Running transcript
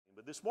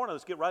This morning,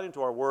 let's get right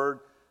into our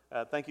word.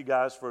 Thank you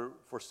guys for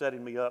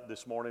setting me up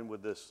this morning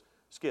with this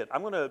skit.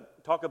 I'm going to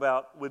talk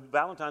about, with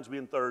Valentine's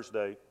being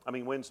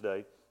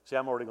Wednesday. See,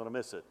 I'm already going to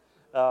miss it.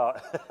 I'm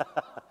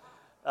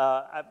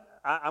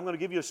going to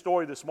give you a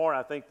story this morning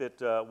I think that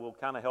will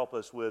kind of help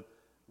us with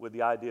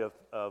the idea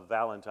of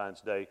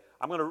Valentine's Day.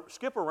 I'm going to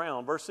skip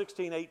around verse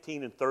 16,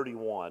 18, and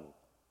 31.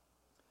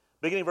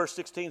 Beginning verse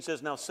 16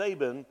 says, now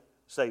Saban,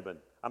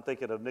 I'm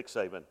thinking of Nick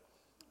Saban.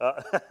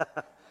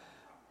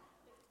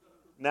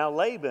 Now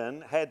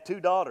Laban had 2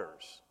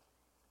 daughters.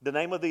 The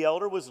name of the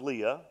elder was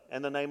Leah,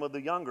 and the name of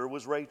the younger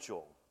was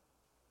Rachel.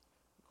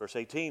 Verse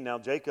 18, now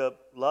Jacob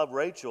loved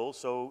Rachel,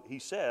 so he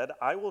said,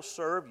 I will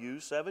serve you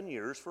 7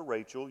 years for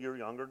Rachel, your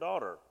younger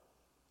daughter.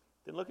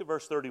 Then look at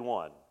verse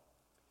 31.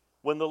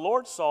 When the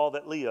Lord saw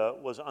that Leah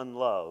was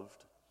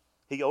unloved,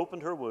 he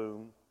opened her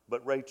womb,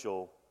 but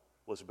Rachel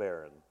was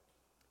barren.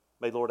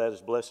 May the Lord add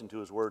his blessing to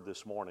his word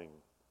this morning.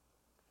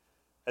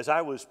 As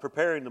I was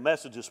preparing the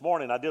message this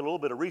morning, I did a little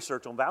bit of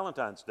research on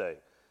Valentine's Day.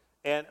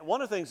 And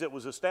one of the things that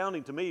was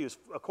astounding to me is,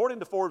 according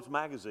to Forbes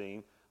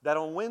magazine, that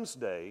on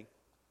Wednesday,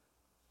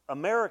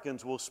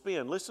 Americans will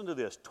spend, listen to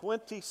this,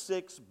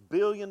 $26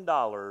 billion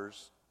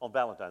on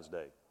Valentine's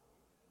Day.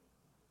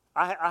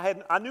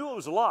 I knew it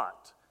was a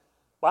lot,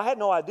 but I had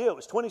no idea it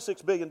was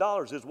 $26 billion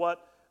is what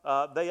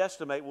they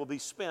estimate will be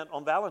spent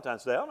on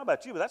Valentine's Day. I don't know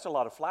about you, but that's a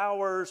lot of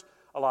flowers,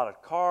 a lot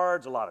of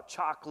cards, a lot of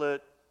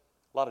chocolate,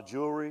 a lot of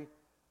jewelry.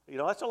 You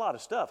know, that's a lot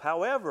of stuff.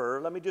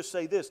 However, let me just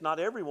say this, not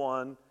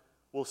everyone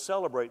will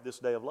celebrate this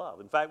day of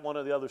love. In fact, one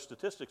of the other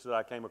statistics that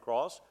I came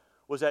across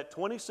was that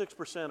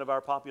 26% of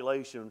our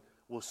population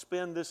will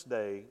spend this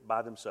day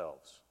by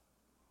themselves.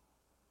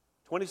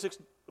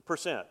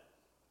 26%.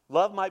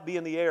 Love might be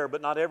in the air,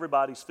 but not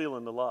everybody's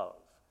feeling the love.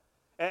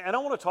 And I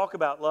want to talk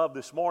about love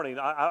this morning.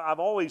 I've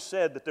always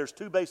said that there's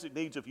 2 basic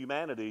needs of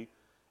humanity,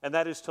 and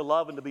that is to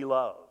love and to be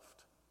loved.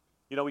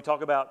 You know, we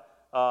talk about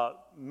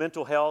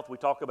mental health, we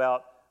talk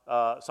about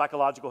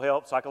psychological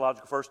help,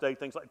 psychological first aid,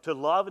 things like to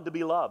love and to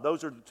be loved.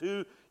 Those are the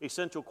 2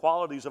 essential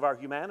qualities of our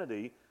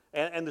humanity.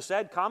 And the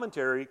sad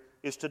commentary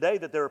is today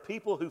that there are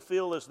people who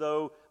feel as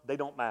though they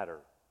don't matter.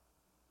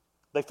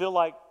 They feel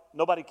like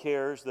nobody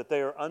cares, that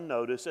they are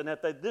unnoticed, and that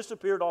if they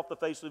disappeared off the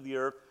face of the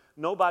earth,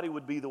 nobody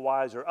would be the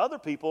wiser. Other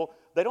people,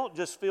 they don't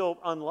just feel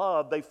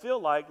unloved, they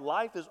feel like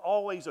life is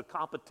always a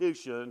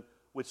competition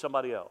with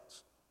somebody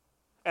else.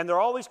 And they're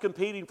always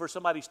competing for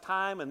somebody's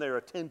time and their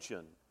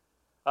attention.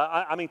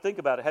 I mean, think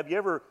about it. Have you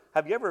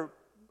ever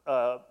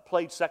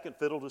played second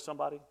fiddle to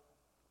somebody?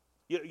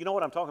 You know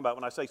what I'm talking about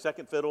when I say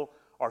second fiddle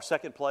or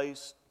second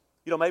place?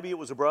 You know, maybe it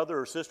was a brother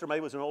or sister, maybe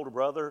it was an older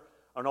brother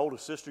or an older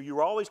sister. You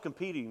were always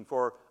competing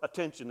for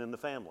attention in the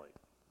family.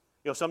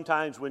 You know,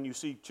 sometimes when you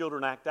see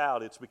children act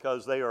out, it's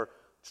because they're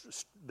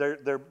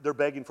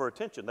begging for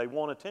attention. They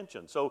want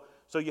attention. So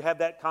you have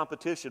that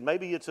competition.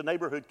 Maybe it's a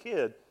neighborhood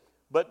kid,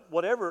 but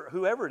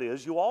whoever it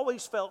is, you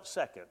always felt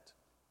second.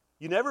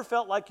 You never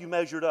felt like you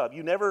measured up.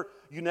 You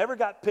never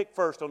got picked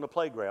first on the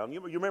playground.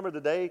 You remember the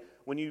day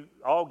when you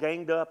all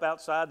ganged up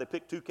outside, they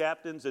picked 2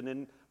 captains, and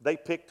then they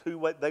picked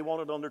who they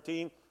wanted on their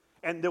team.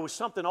 And there was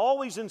something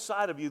always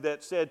inside of you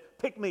that said,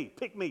 pick me,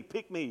 pick me,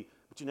 pick me,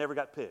 but you never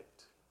got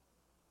picked.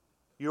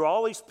 You were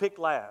always picked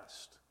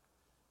last.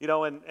 You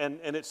know, and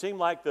it seemed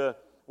like the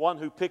one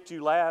who picked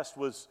you last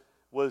was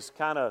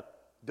kind of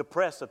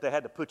depressed that they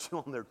had to put you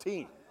on their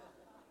team.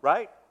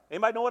 Right?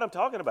 Anybody know what I'm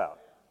talking about?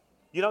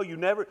 You know, you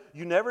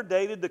never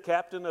dated the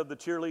captain of the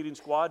cheerleading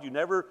squad. You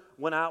never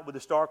went out with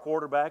the star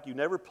quarterback. You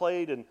never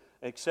played and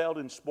excelled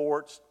in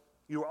sports.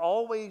 You were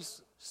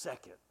always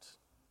second.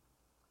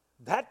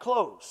 That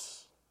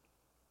close,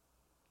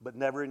 but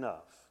never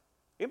enough.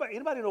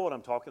 Anybody know what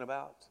I'm talking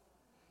about?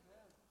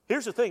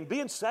 Here's the thing.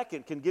 Being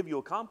second can give you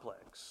a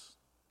complex.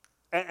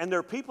 And there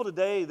are people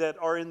today that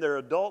are in their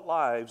adult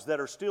lives that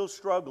are still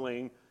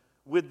struggling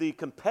with the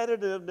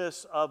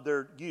competitiveness of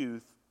their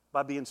youth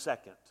by being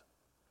second.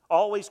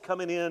 Always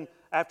coming in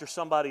after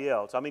somebody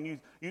else. I mean,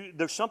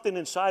 there's something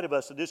inside of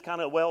us that just kind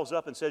of wells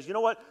up and says, you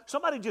know what?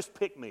 Somebody just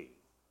pick me.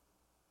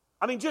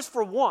 I mean, just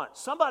for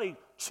once, somebody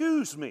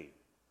choose me.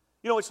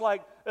 You know, it's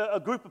like a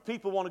group of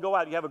people want to go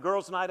out. You have a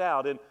girls' night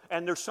out,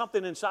 and there's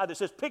something inside that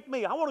says, pick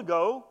me. I want to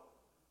go.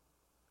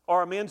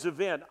 Or a men's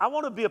event. I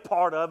want to be a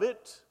part of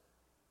it.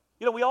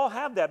 You know, we all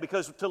have that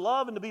because to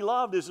love and to be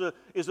loved is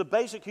a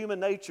basic human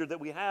nature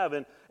that we have.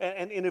 And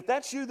if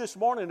that's you this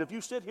morning, if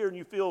you sit here and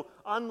you feel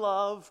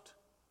unloved,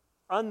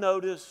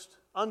 unnoticed,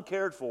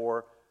 uncared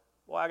for,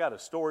 well, I got a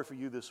story for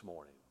you this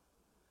morning.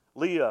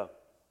 Leah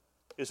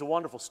is a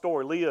wonderful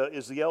story. Leah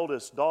is the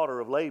eldest daughter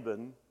of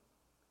Laban.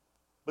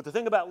 But the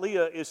thing about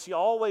Leah is she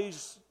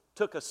always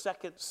took a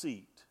second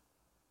seat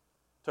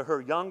to her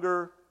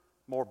younger,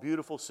 more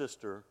beautiful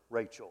sister,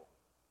 Rachel.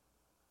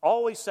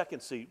 Always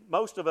second seat.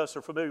 Most of us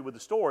are familiar with the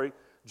story.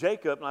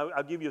 Jacob, and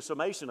I'll give you a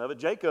summation of it.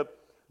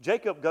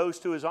 Jacob goes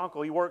to his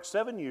uncle. He works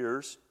 7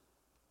 years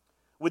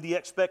with the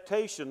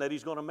expectation that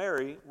he's going to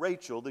marry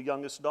Rachel, the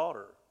youngest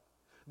daughter.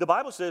 The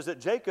Bible says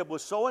that Jacob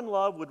was so in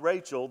love with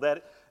Rachel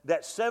that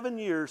 7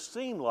 years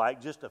seemed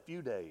like just a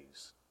few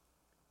days.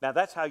 Now,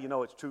 that's how you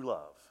know it's true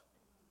love.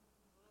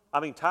 I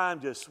mean,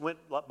 time just went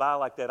by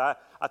like that.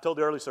 I told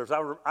the early service,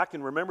 I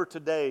can remember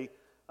today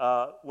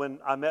when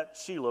I met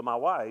Sheila, my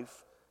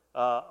wife,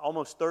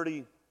 almost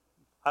 30,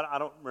 I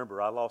don't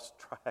remember, I lost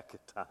track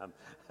of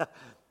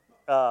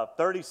time.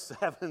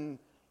 37,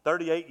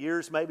 38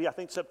 years maybe. I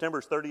think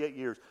September's 38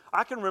 years.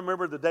 I can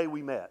remember the day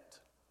we met.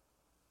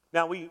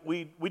 Now,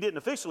 we didn't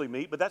officially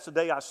meet, but that's the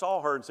day I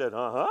saw her and said,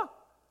 uh-huh.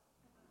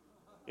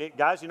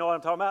 Guys, you know what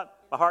I'm talking about?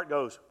 My heart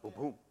goes, boom,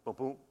 boom, boom,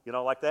 boom, you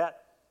know, like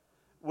that.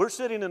 We're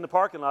sitting in the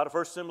parking lot of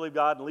First Assembly of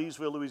God in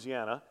Leesville,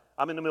 Louisiana.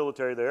 I'm in the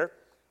military there.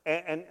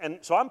 And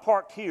so I'm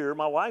parked here.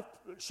 My wife,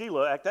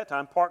 Sheila, at that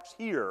time, parks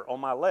here on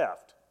my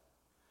left.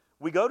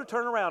 We go to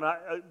turn around,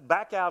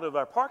 back out of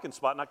our parking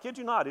spot, and I kid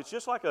you not, it's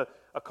just like a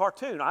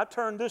cartoon. I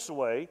turn this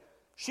way,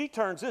 she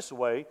turns this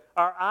way,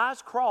 our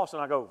eyes cross,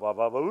 and I go, va,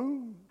 va, va,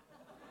 ooh.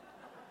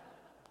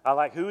 I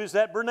like, who is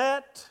that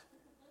brunette?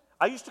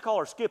 I used to call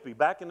her Skippy.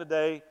 Back in the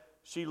day,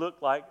 she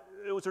looked like,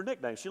 it was her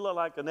nickname, she looked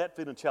like Annette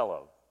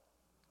Funicello.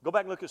 Go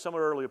back and look at some of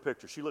her earlier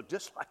pictures. She looked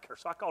just like her,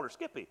 so I called her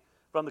Skippy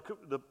from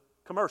the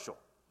commercial.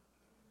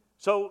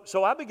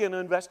 So I began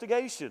an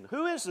investigation.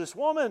 Who is this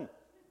woman?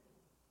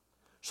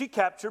 She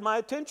captured my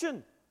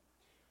attention.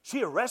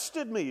 She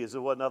arrested me, is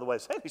another way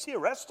of saying it. She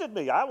arrested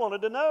me. I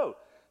wanted to know.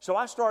 So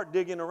I start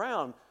digging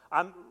around.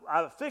 I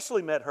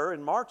officially met her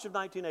in March of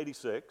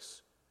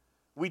 1986.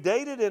 We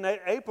dated in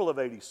April of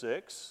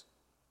 86.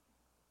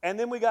 And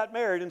then we got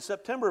married in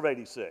September of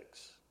 86.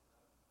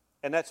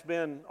 And that's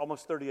been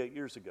almost 38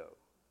 years ago.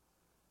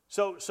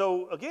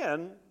 So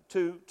again,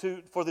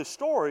 for this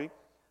story,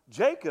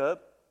 Jacob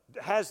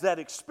has that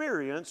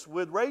experience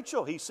with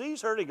Rachel. He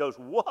sees her and he goes,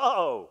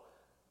 whoa,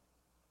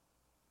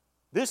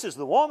 this is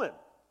the woman.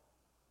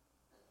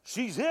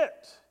 She's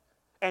it.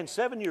 And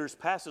 7 years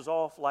passes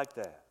off like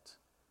that.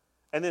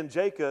 And then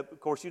Jacob, of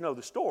course, you know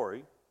the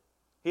story.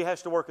 He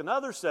has to work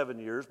another 7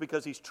 years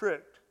because he's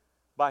tricked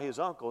by his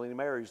uncle and he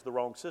marries the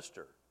wrong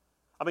sister.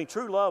 I mean,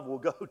 true love will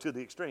go to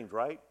the extremes,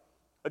 right?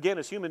 Again,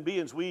 as human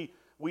beings, we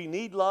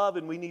need love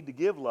and we need to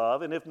give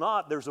love. And if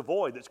not, there's a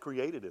void that's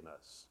created in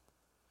us.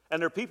 And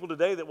there are people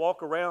today that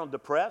walk around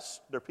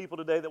depressed. There are people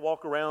today that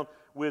walk around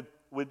with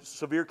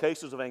severe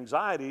cases of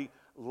anxiety,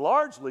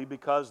 largely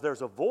because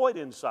there's a void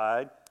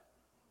inside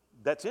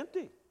that's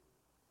empty.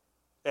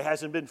 It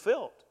hasn't been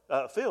filled.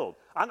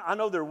 I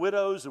know there are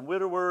widows and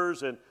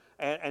widowers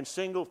and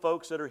single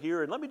folks that are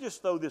here. And let me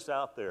just throw this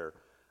out there.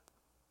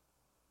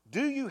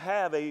 Do you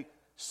have a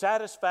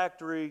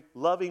satisfactory,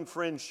 loving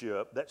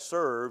friendship that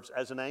serves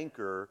as an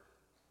anchor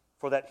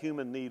for that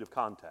human need of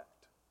contact?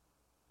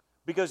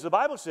 Because the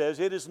Bible says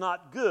it is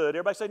not good.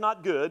 Everybody say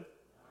not good.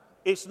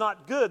 It's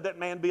not good that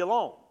man be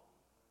alone.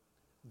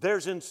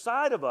 There's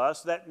inside of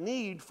us that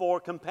need for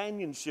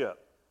companionship,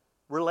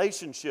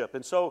 relationship.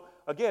 And so,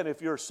 again,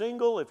 if you're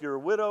single, if you're a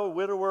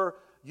widower,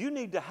 you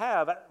need to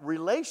have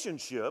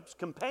relationships,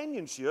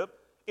 companionship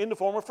in the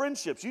form of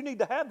friendships. You need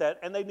to have that,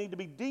 and they need to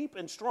be deep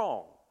and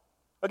strong.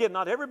 Again,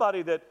 not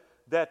everybody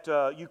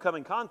that you come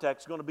in contact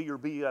is going to be your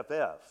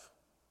BFF.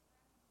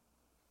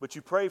 But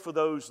you pray for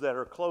those that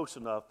are close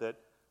enough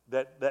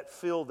that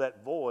fill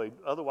that void.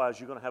 Otherwise,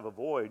 you're going to have a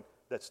void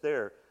that's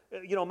there.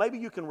 You know, maybe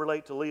you can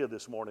relate to Leah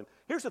this morning.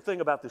 Here's the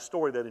thing about this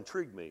story that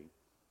intrigued me.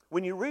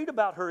 When you read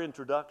about her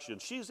introduction,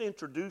 she's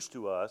introduced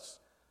to us,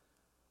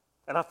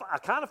 and I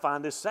kind of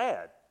find this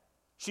sad.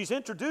 She's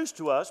introduced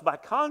to us by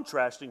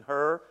contrasting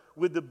her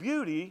with the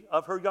beauty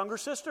of her younger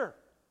sister.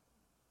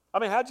 I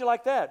mean, how'd you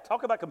like that?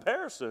 Talk about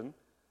comparison.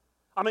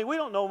 I mean, we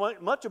don't know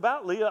much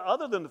about Leah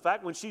other than the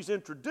fact when she's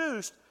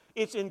introduced,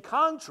 it's in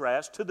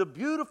contrast to the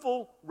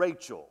beautiful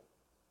Rachel.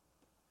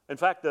 In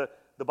fact, the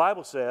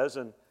Bible says,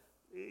 and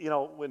you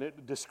know, when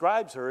it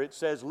describes her, it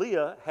says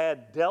Leah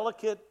had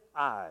delicate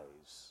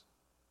eyes.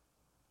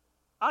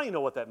 I don't even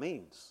know what that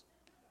means.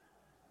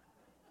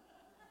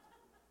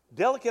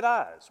 Delicate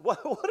eyes.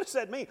 What does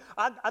that mean?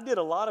 I did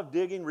a lot of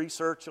digging,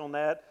 research on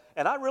that,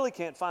 and I really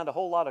can't find a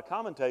whole lot of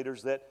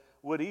commentators that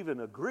would even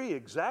agree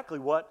exactly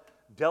what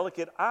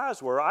delicate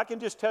eyes were. I can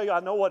just tell you I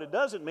know what it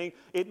doesn't mean.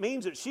 It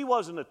means that she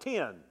wasn't a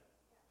 10.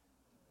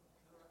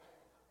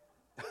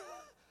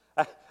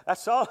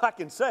 That's all I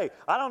can say.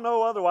 I don't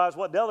know otherwise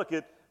what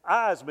delicate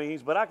eyes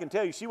means, but I can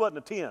tell you she wasn't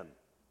a 10.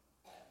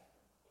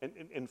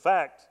 In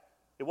fact,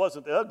 it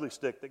wasn't the ugly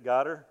stick that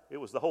got her. It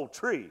was the whole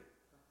tree.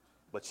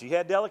 But she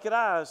had delicate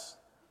eyes.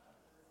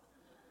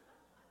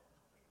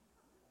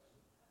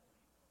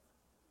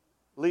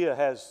 Leah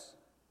has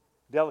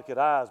delicate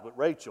eyes, but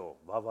Rachel,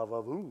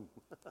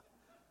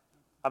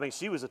 I mean,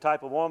 she was the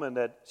type of woman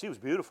that she was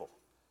beautiful.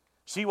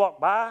 She walked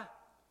by,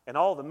 and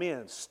all the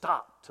men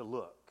stopped to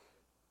look.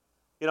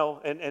 You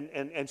know,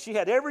 and she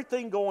had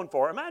everything going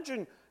for her.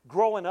 Imagine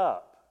growing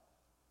up.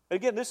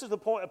 Again, this is a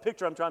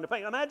picture I'm trying to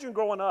paint. Imagine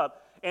growing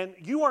up, and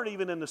you weren't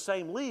even in the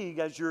same league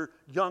as your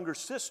younger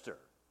sister.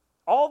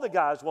 All the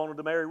guys wanted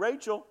to marry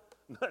Rachel.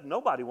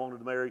 Nobody wanted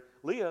to marry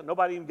Leah.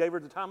 Nobody even gave her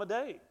the time of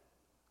day.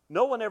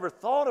 No one ever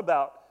thought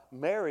about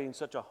marrying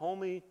such a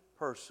homey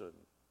person.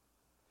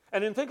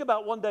 And then think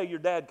about one day your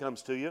dad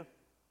comes to you,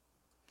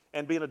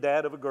 and being a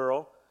dad of a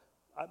girl,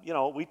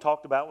 we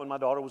talked about when my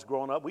daughter was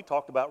growing up, we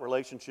talked about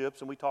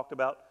relationships and we talked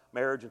about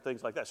marriage and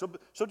things like that.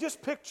 So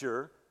just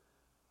picture,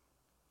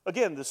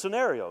 again, the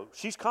scenario.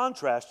 She's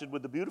contrasted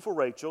with the beautiful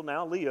Rachel.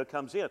 Now Leah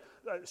comes in.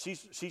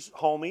 She's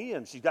homey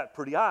and she's got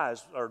pretty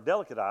eyes, or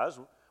delicate eyes,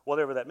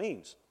 whatever that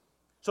means.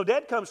 So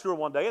Dad comes to her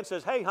one day and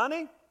says, "Hey,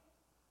 honey,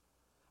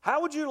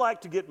 how would you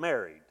like to get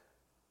married?"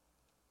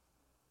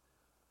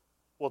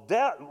 Well,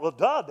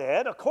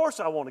 Dad, of course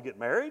I want to get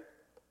married.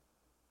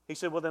 He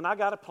said, "Well, then I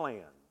got a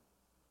plan."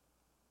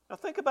 Now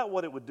think about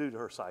what it would do to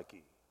her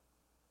psyche.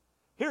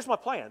 Here's my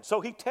plan.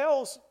 So he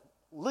tells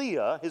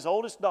Leah, his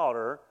oldest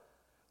daughter,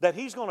 that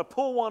he's going to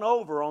pull one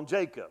over on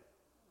Jacob.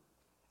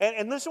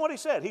 And listen to what he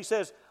said. He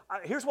says,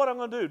 here's what I'm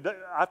going to do.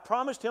 I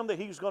promised him that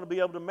he was going to be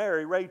able to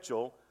marry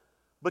Rachel,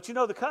 but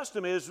the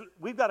custom is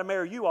we've got to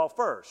marry you all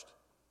first.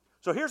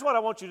 So here's what I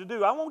want you to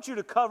do. I want you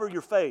to cover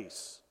your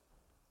face.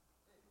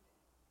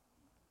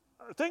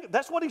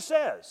 That's what he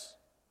says.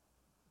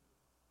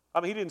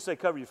 I mean, he didn't say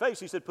cover your face.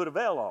 He said put a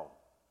veil on.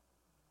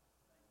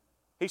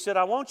 He said,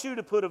 I want you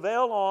to put a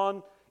veil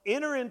on,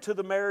 enter into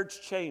the marriage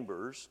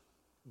chambers.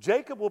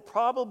 Jacob will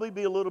probably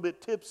be a little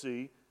bit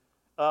tipsy.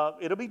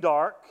 It'll be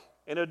dark,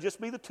 and it'll just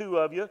be the two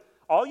of you.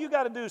 All you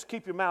got to do is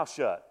keep your mouth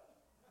shut.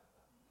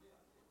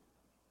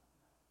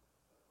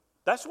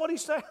 That's what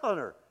he's telling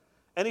her.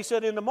 And he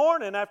said, in the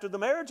morning, after the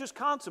marriage is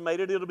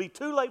consummated, it'll be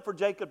too late for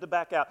Jacob to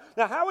back out.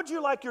 Now, how would you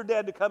like your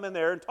dad to come in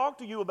there and talk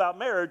to you about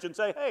marriage and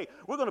say, hey,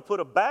 we're going to put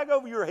a bag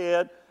over your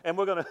head, and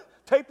we're going to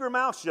tape your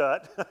mouth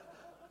shut?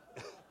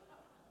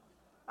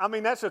 I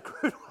mean, that's a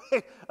crude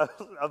way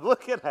of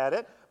looking at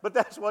it, but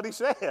that's what he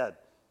said.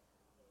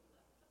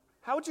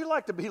 How would you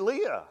like to be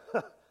Leah?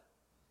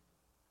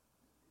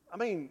 I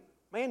mean,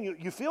 man,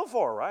 you feel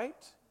for her,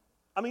 right?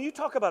 I mean, you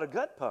talk about a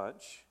gut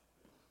punch.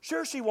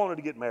 Sure, she wanted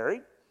to get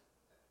married,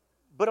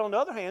 but on the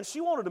other hand,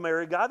 she wanted to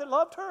marry a guy that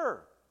loved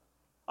her.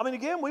 I mean,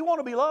 again, we want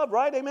to be loved,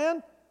 right?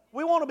 Amen?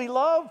 We want to be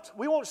loved.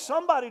 We want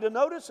somebody to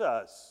notice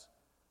us.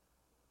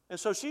 And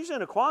so she's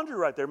in a quandary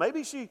right there.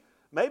 Maybe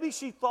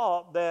she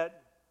thought that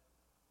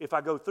if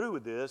I go through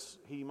with this,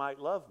 he might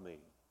love me.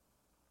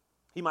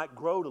 He might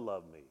grow to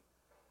love me.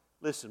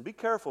 Listen, be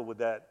careful with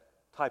that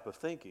type of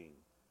thinking.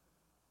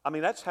 I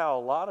mean, that's how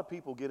a lot of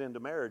people get into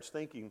marriage,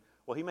 thinking,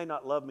 well, he may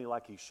not love me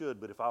like he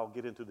should, but if I'll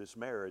get into this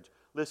marriage.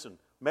 Listen,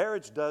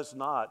 marriage does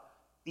not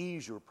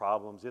ease your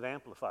problems, it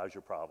amplifies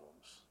your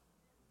problems.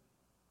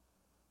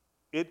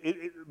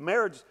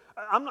 Marriage,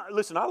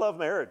 listen, I love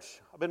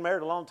marriage. I've been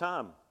married a long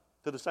time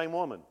to the same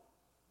woman.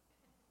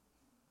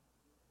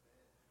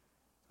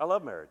 I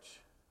love marriage.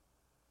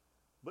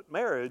 But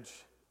marriage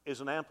is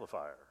an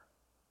amplifier.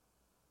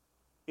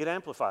 It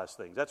amplifies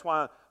things. That's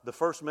why the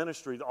first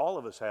ministry that all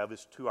of us have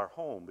is to our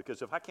home.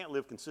 Because if I can't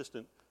live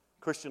consistent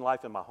Christian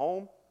life in my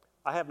home,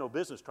 I have no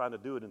business trying to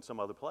do it in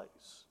some other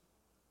place.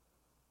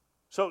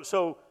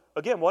 So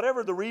again,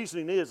 whatever the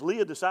reasoning is,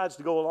 Leah decides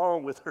to go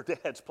along with her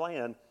dad's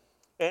plan.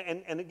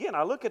 And again,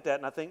 I look at that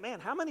and I think, man,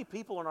 how many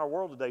people in our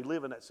world today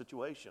live in that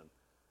situation?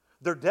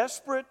 They're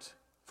desperate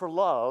for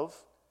love.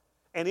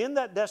 And in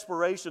that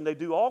desperation, they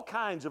do all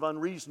kinds of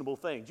unreasonable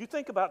things. You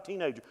think about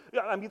teenagers.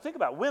 I mean, you think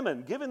about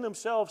women giving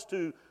themselves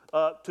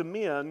to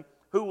men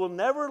who will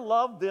never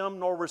love them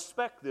nor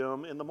respect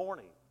them in the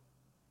morning.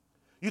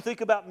 You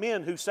think about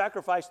men who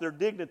sacrifice their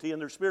dignity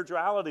and their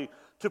spirituality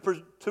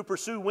to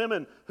pursue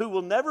women who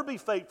will never be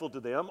faithful to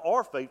them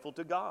or faithful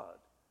to God.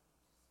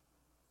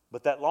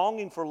 But that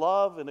longing for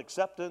love and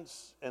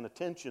acceptance and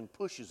attention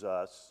pushes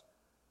us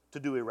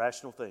to do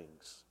irrational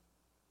things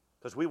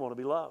because we want to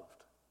be loved.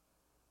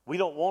 We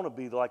don't want to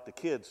be like the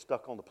kids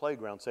stuck on the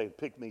playground saying,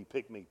 pick me,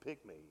 pick me,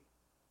 pick me.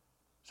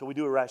 So we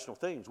do irrational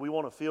things. We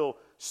want to feel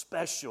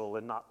special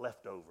and not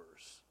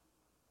leftovers.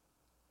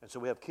 And so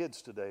we have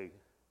kids today,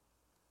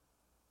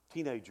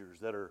 teenagers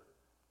that are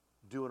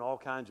doing all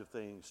kinds of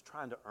things,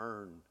 trying to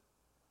earn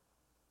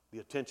the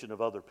attention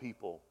of other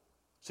people.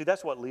 See,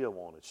 that's what Leah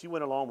wanted. She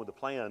went along with the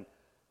plan,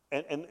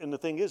 and the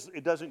thing is,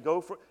 it doesn't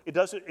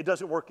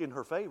work in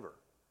her favor.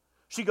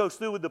 She goes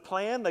through with the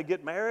plan, they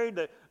get married,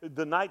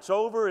 the night's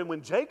over, and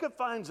when Jacob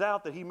finds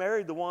out that he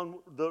married the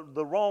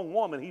wrong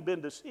woman, he'd been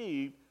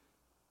deceived,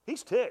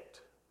 he's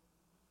ticked.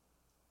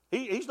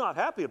 He's not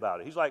happy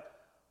about it. He's like,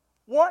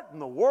 what in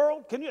the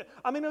world?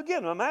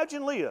 Again,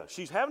 imagine Leah.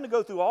 She's having to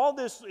go through all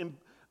this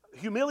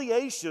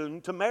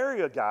humiliation to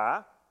marry a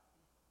guy,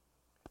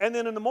 and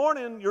then in the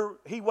morning,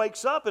 he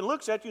wakes up and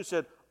looks at you and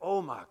said,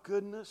 oh my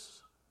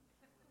goodness.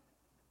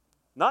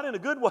 Not in a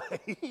good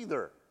way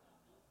either.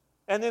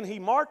 And then he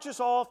marches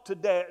off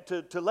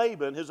to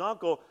Laban, his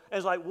uncle, and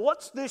is like,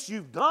 what's this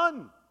you've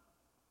done?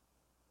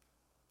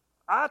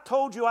 I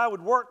told you I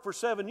would work for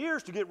 7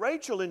 years to get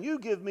Rachel, and you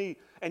give me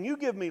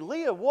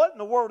Leah. What in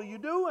the world are you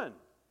doing?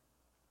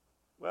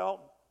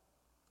 Well,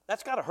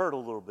 that's got to hurt a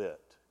little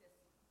bit.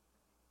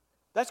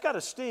 That's got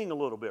to sting a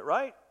little bit,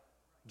 right?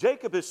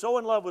 Jacob is so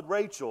in love with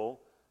Rachel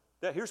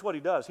that here's what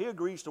he does. He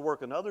agrees to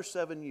work another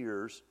 7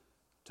 years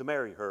to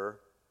marry her.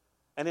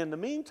 And in the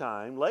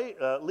meantime,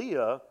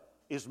 Leah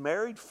is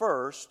married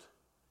first,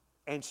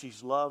 and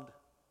she's loved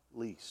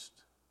least.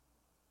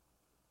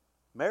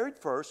 Married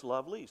first,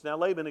 love least. Now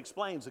Laban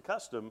explains the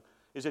custom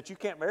is that you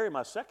can't marry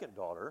my second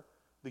daughter,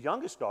 the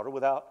youngest daughter,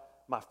 without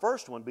my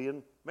first one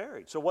being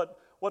married. So what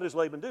does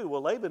Laban do?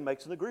 Well, Laban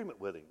makes an agreement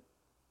with him.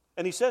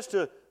 And he says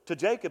to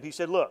Jacob, he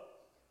said, look,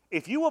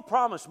 if you will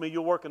promise me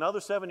you'll work another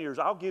 7 years,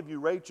 I'll give you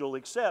Rachel,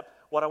 except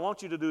what I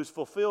want you to do is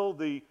fulfill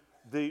the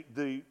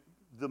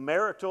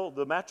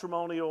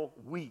matrimonial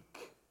week,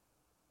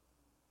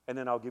 and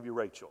then I'll give you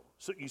Rachel.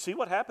 So you see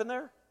what happened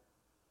there?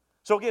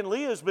 So again,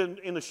 Leah's been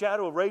in the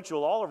shadow of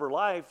Rachel all of her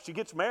life. She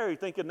gets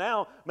married thinking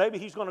now maybe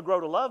he's going to grow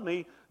to love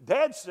me.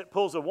 Dad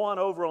pulls a one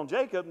over on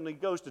Jacob, and he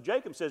goes to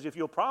Jacob and says, if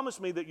you'll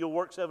promise me that you'll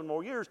work 7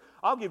 more years,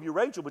 I'll give you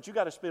Rachel, but you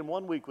got to spend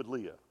 1 week with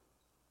Leah.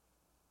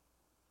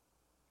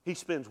 He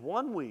spends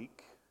 1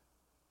 week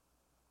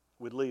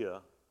with Leah,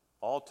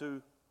 all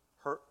to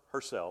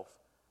herself,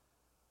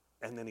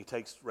 and then he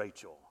takes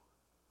Rachel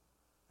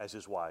as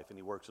his wife, and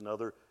he works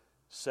another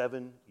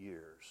 7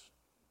 years.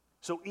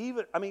 So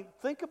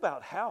think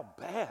about how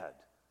bad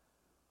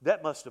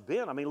that must have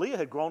been. Leah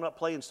had grown up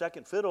playing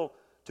second fiddle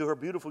to her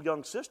beautiful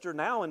young sister.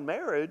 Now in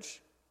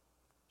marriage,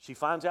 she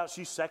finds out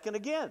she's second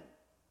again.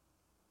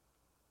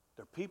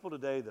 There are people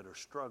today that are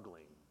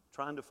struggling,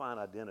 trying to find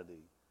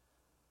identity.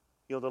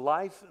 You know, the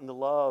life and the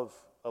love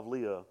of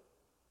Leah,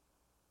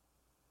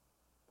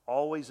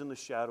 always in the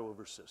shadow of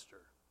her sister.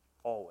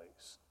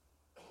 Always.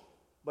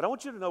 But I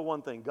want you to know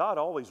one thing. God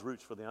always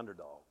roots for the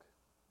underdog.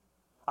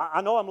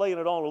 I know I'm laying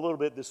it on a little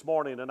bit this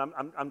morning, and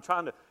I'm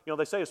trying to,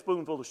 they say a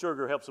spoonful of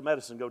sugar helps the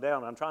medicine go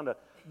down. I'm trying to,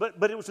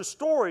 but it was a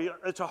story,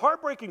 it's a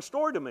heartbreaking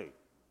story to me.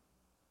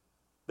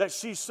 That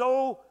she's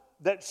so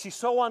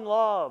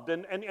unloved,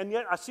 and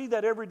yet I see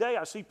that every day.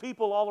 I see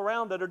people all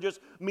around that are just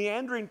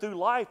meandering through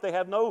life. They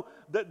have no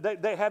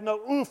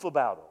oomph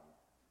about them.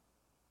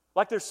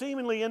 Like they're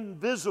seemingly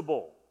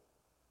invisible.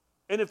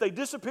 And if they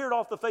disappeared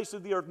off the face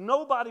of the earth,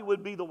 nobody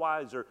would be the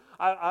wiser.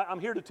 I'm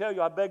here to tell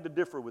you, I beg to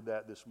differ with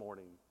that this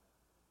morning.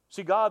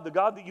 See, God, the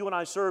God that you and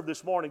I serve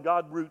this morning,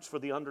 God roots for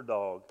the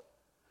underdog.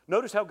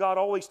 Notice how God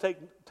always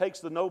takes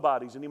the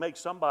nobodies and He makes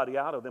somebody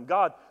out of them.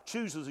 God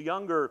chooses a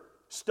younger,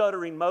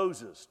 stuttering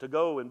Moses to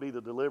go and be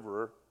the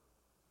deliverer.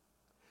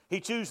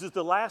 He chooses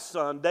the last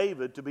son,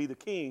 David, to be the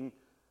king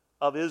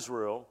of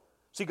Israel.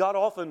 See, God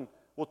often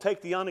will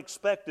take the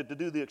unexpected to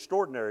do the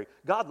extraordinary.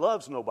 God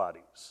loves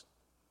nobodies.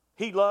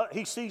 He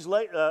sees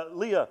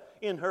Leah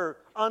in her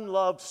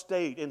unloved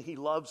state, and He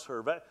loves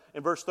her.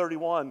 In verse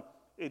 31,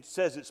 it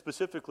says it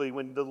specifically,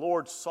 when the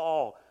Lord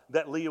saw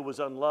that Leah was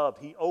unloved,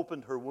 He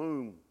opened her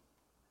womb,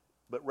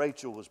 but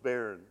Rachel was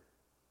barren.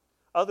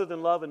 Other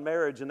than love and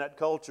marriage in that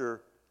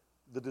culture,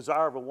 the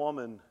desire of a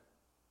woman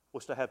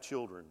was to have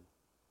children.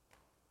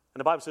 And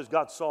the Bible says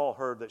God saw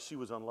her that she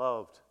was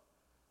unloved.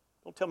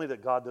 Don't tell me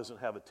that God doesn't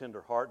have a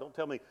tender heart. Don't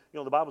tell me,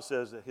 the Bible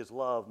says that His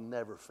love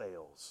never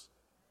fails.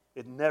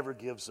 It never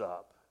gives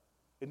up.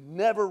 It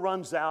never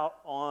runs out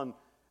on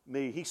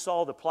me. He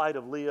saw the plight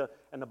of Leah,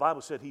 and the Bible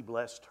said He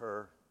blessed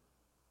her.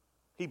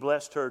 He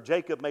blessed her.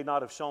 Jacob may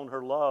not have shown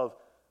her love,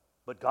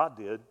 but God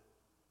did.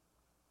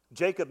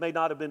 Jacob may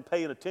not have been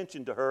paying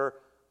attention to her,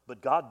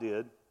 but God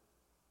did.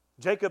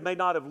 Jacob may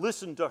not have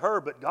listened to her,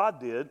 but God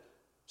did.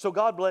 So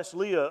God blessed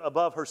Leah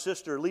above her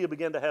sister. Leah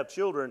began to have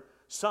children,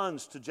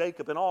 sons to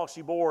Jacob. In all,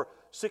 she bore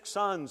 6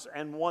 sons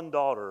and 1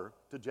 daughter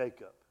to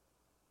Jacob.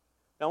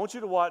 Now, I want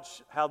you to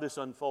watch how this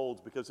unfolds,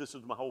 because this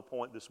is my whole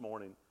point this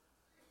morning.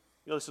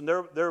 Listen,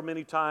 there are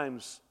many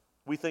times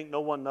we think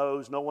no one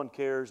knows, no one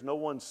cares, no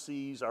one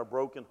sees our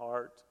broken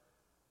heart.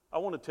 I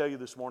want to tell you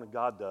this morning,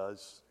 God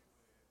does.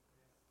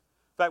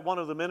 In fact, one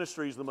of the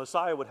ministries the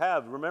Messiah would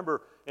have,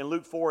 remember in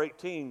Luke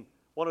 4:18,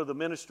 one of the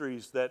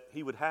ministries that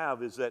He would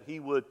have is that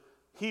He would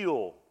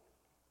heal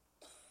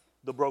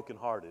the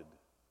brokenhearted.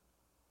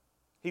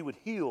 He would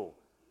heal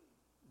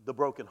the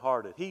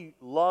brokenhearted. He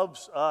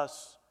loves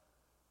us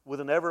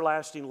with an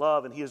everlasting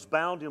love, and He has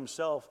bound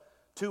Himself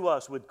to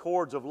us with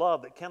cords of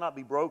love that cannot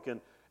be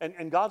broken.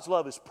 And God's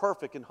love is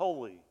perfect and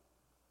holy.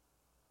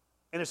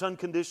 And it's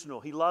unconditional.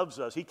 He loves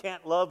us. He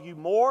can't love you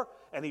more,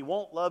 and He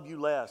won't love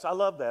you less. I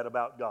love that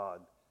about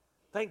God.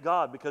 Thank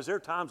God, because there are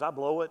times I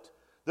blow it.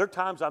 There are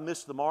times I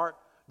miss the mark.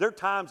 There are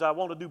times I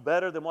want to do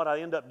better than what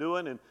I end up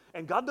doing.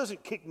 And God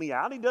doesn't kick me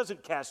out. He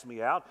doesn't cast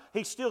me out.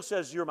 He still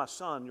says, you're my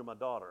son, you're my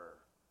daughter,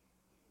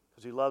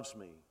 because He loves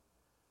me.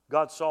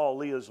 God saw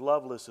Leah's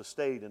loveless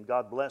estate, and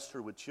God blessed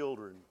her with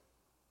children.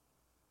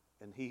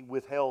 And He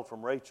withheld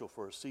from Rachel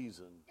for a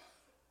season.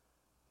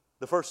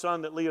 The first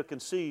son that Leah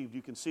conceived,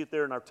 you can see it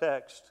there in our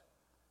text,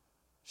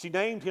 she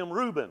named him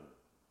Reuben.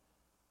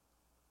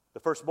 The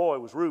first boy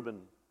was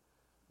Reuben,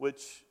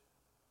 which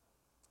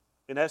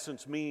in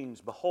essence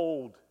means,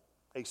 behold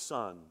a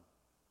son.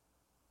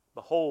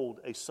 Behold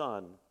a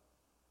son.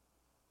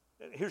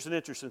 Here's an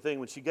interesting thing.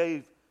 When she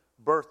gave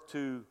birth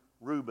to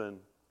Reuben,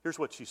 here's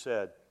what she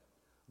said.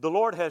 The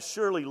Lord has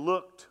surely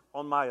looked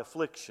on my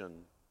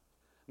affliction.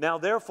 Now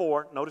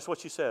therefore, notice what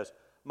she says,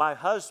 my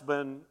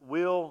husband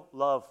will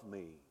love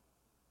me.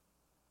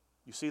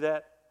 You see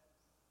that?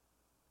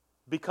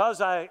 Because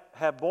I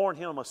have borne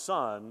him a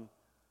son,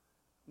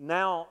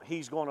 now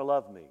he's going to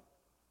love me.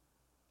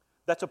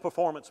 That's a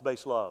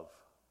performance-based love.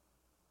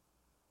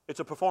 It's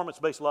a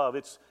performance-based love.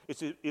 It's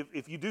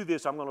if you do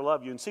this, I'm going to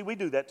love you. And see, we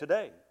do that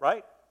today,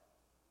 right?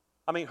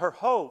 I mean, her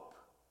hope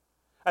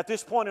at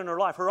this point in her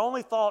life, her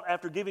only thought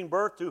after giving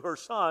birth to her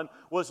son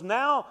was,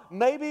 now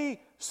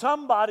maybe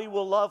somebody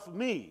will love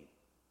me.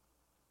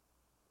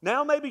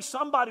 Now maybe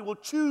somebody will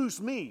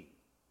choose me.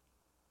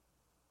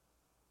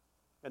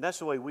 And that's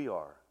the way we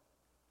are.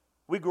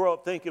 We grow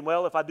up thinking,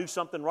 well, if I do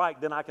something right,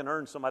 then I can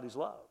earn somebody's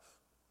love.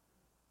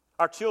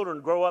 Our children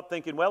grow up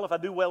thinking, well, if I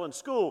do well in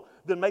school,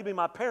 then maybe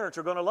my parents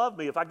are going to love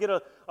me. If I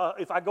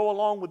go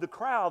along with the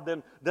crowd,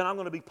 then I'm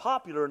going to be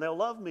popular and they'll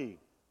love me.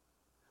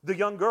 The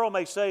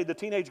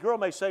teenage girl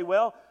may say,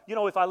 well,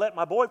 if I let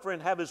my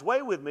boyfriend have his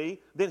way with me,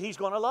 then he's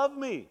going to love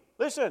me.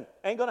 Listen,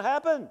 ain't going to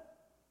happen.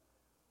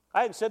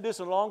 I hadn't said this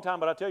in a long time,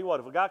 but I'll tell you what,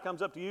 if a guy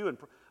comes up to you and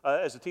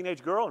as a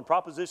teenage girl and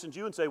propositions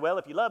you and say, well,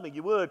 if you love me,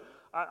 you would,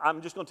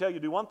 I'm just going to tell you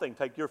to do one thing.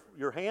 Take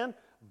your hand,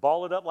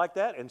 ball it up like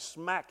that, and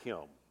smack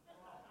him.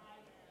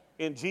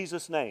 In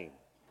Jesus' name.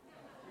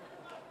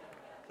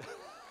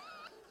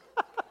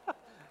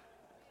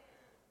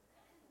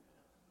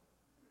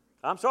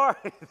 I'm sorry.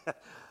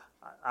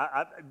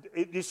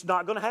 It's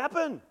not going to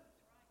happen.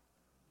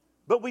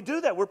 But we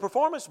do that. We're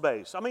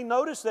performance-based. I mean,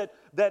 notice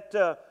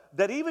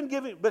that even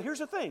giving, but here's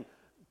the thing.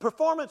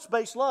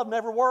 Performance-based love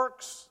never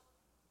works.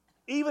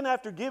 Even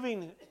after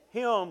giving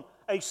him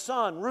a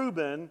son,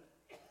 Reuben,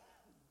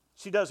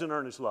 she doesn't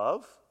earn his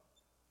love.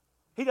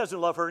 He doesn't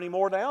love her any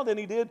more now than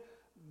he did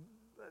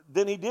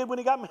when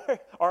he got married,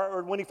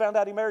 or when he found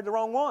out he married the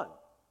wrong one.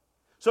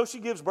 So she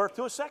gives birth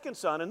to a second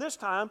son, and this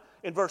time,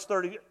 in verse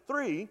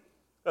 33,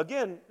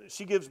 again,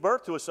 she gives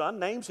birth to a son,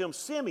 names him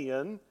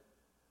Simeon,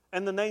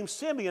 and the name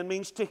Simeon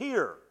means to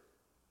hear.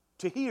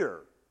 To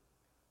hear.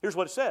 Here's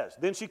what it says.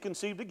 Then she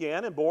conceived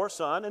again and bore a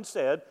son and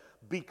said,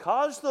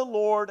 because the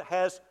Lord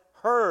has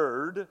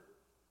heard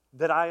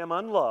that I am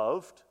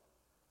unloved,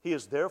 he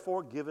has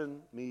therefore given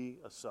me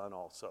a son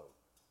also.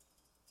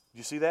 Do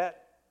you see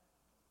that?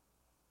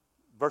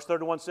 Verse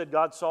 31 said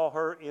God saw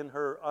her in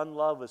her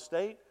unloved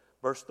estate.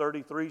 Verse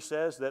 33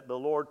 says that the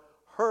Lord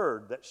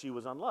heard that she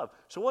was unloved.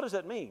 So what does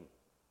that mean?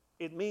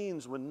 It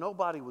means when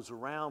nobody was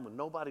around, when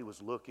nobody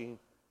was looking,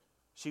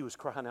 she was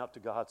crying out to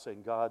God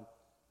saying, God,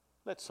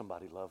 let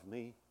somebody love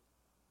me.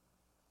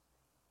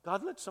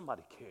 God, let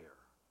somebody care.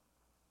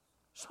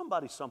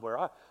 Somebody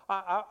somewhere.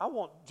 I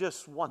want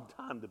just one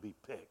time to be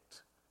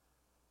picked.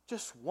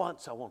 Just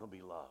once I want to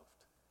be loved.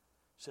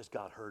 It says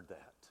God heard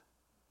that.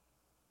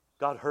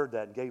 God heard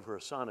that and gave her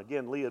a son.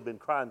 Again, Leah had been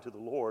crying to the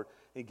Lord.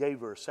 He gave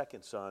her a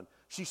second son.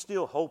 She's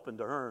still hoping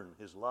to earn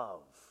his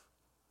love.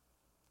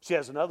 She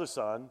has another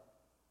son.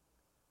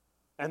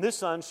 And this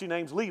son she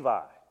names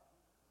Levi.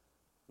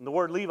 And the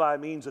word Levi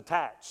means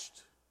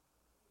attached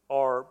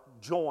or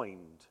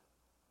joined.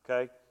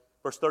 Okay?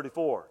 Verse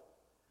 34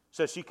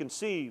 says she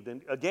conceived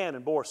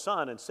and bore a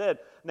son and said,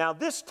 now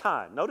this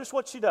time, notice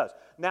what she does.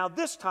 Now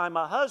this time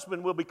my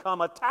husband will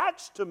become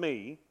attached to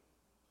me,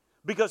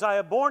 because I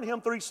have borne him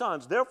 3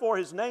 sons. Therefore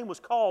his name was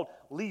called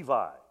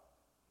Levi.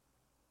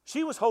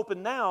 She was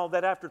hoping now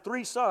that after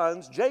 3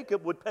 sons,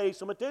 Jacob would pay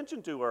some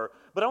attention to her.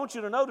 But I want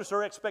you to notice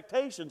her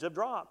expectations have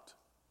dropped.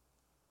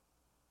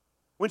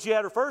 When she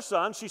had her first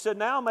son, she said,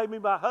 now maybe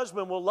my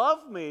husband will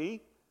love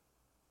me.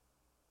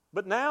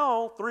 But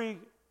now, 3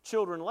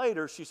 children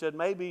later, she said,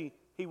 maybe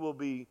he will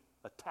be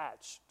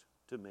attached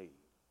to me.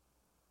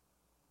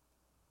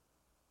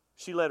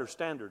 She let her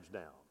standards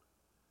down,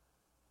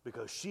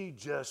 because she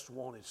just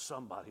wanted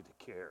somebody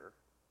to care.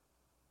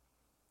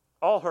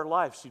 All her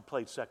life she'd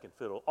played second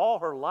fiddle. All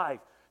her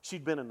life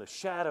she'd been in the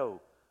shadow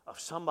of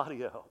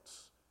somebody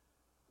else.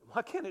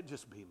 Why can't it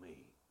just be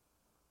me?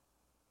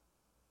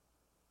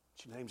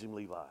 She names him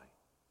Levi.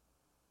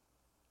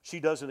 She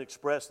doesn't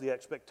express the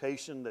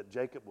expectation that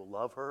Jacob will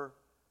love her,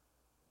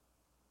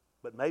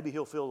 but maybe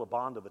he'll feel a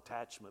bond of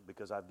attachment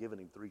because I've given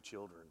him 3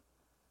 children.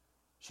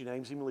 She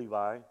names him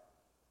Levi.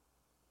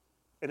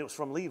 And it was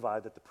from Levi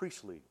that the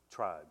priestly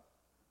tribe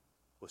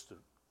was to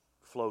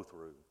flow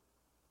through.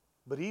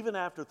 But even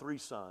after 3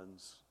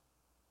 sons,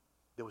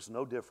 there was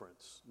no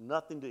difference,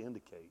 nothing to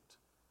indicate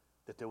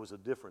that there was a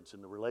difference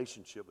in the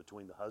relationship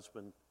between the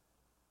husband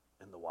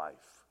and the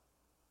wife.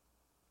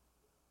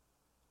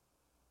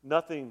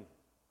 Nothing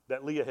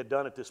that Leah had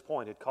done at this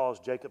point had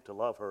caused Jacob to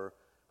love her.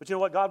 But you know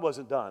what? God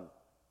wasn't done.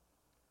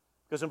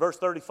 Because in verse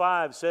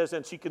 35 it says,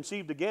 and she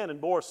conceived again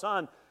and bore a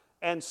son,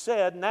 and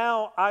said,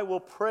 now I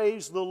will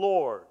praise the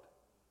Lord.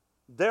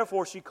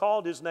 Therefore she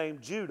called his name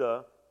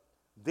Judah.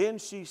 Then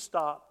she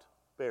stopped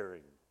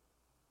bearing.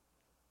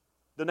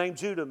 The name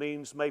Judah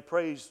means may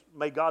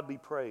God be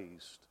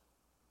praised.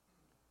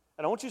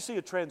 And I want you to see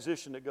a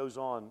transition that goes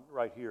on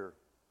right here.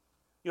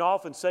 I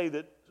often say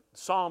that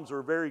Psalms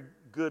are very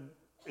good.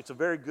 It's a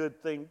very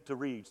good thing to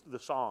read, the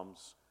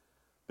Psalms,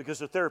 because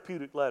they're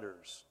therapeutic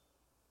letters.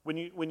 When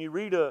you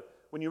read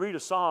a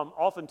psalm,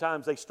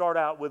 oftentimes they start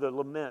out with a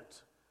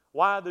lament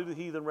Why do the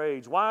heathen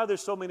rage? Why are there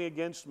so many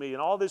against me?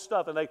 And all this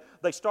stuff. And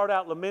they start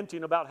out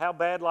lamenting about how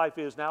bad life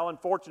is and how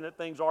unfortunate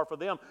things are for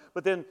them.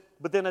 But then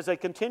as they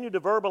continue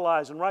to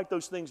verbalize and write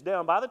those things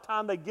down, by the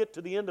time they get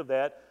to the end of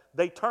that,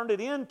 they turn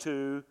it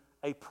into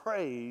a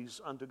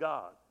praise unto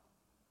God.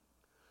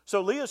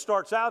 So Leah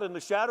starts out in the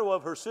shadow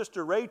of her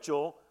sister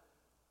Rachel,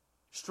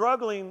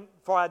 struggling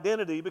for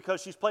identity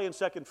because she's playing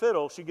second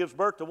fiddle. She gives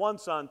birth to 1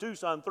 son, 2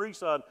 sons, 3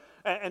 sons,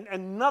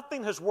 and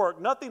nothing has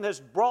worked. Nothing has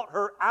brought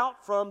her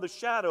out from the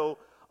shadow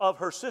of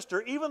her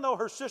sister, even though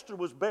her sister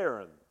was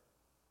barren.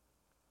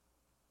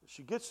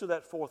 She gets to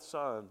that 4th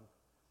son,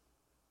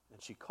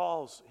 and she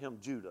calls him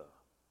Judah.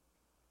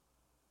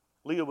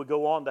 Leah would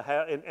go on to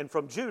have, and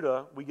from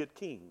Judah we get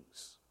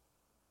kings.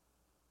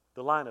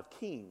 The line of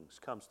kings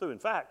comes through. In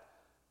fact,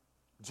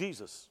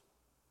 Jesus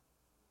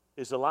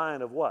is the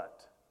line of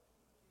what?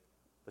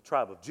 The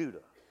tribe of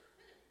Judah.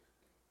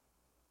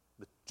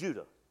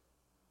 Judah.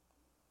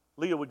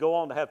 Leah would go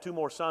on to have 2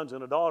 more sons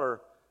and a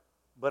daughter,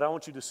 but I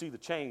want you to see the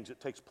change that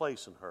takes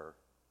place in her.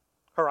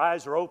 Her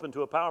eyes are open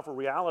to a powerful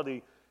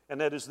reality,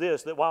 and that is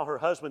this, that while her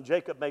husband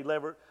Jacob may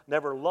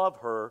never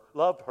loved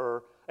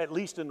her, at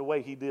least in the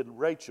way he did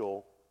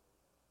Rachel,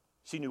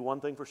 she knew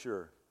one thing for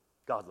sure: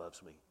 God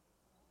loves me.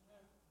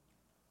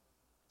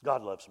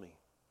 God loves me.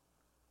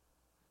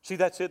 See,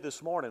 that's it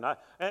this morning.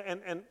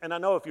 And I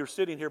know if you're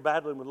sitting here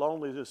battling with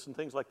loneliness and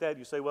things like that,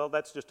 you say, well,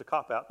 that's just a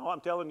cop-out. No,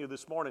 I'm telling you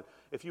this morning,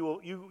 if you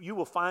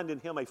will find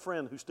in him a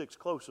friend who sticks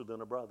closer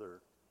than a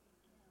brother.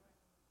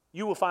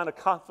 You will find a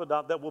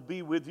confidant that will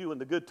be with you in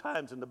the good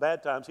times and the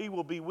bad times. He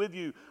will be with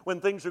you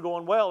when things are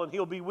going well, and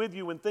he'll be with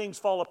you when things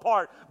fall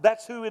apart.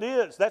 That's who it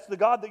is. That's the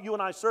God that you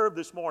and I serve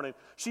this morning.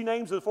 She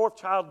names the 4th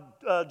child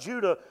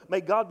Judah.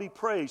 May God be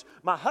praised.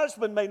 My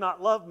husband may not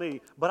love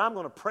me, but I'm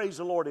going to praise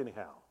the Lord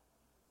anyhow.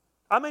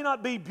 I may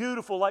not be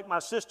beautiful like my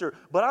sister,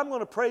 but I'm going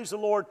to praise the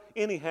Lord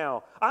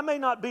anyhow. I may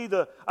not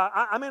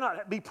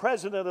be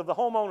president of the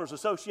homeowners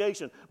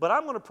association, but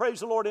I'm going to praise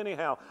the Lord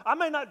anyhow. I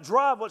may not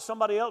drive what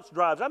somebody else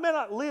drives. I may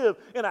not live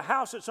in a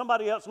house that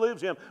somebody else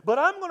lives in, but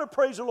I'm going to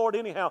praise the Lord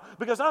anyhow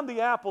because I'm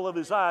the apple of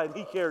his eye and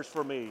he cares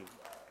for me.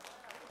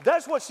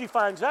 That's what she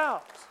finds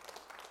out.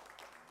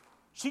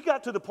 She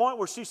got to the point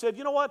where she said,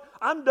 you know what?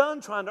 I'm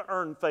done trying to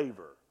earn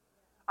favor.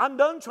 I'm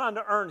done trying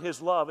to earn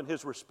his love and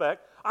his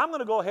respect. I'm going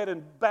to go ahead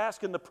and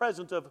bask in the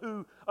presence of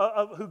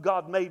who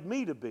God made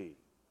me to be.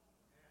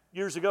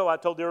 Years ago, I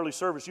told the early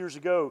service,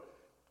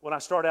 when I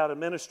started out in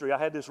ministry, I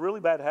had this really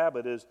bad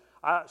habit is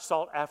I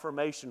sought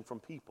affirmation from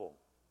people.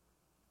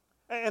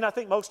 And I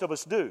think most of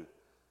us do.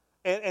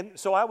 And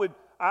so I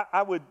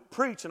would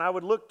preach and I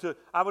would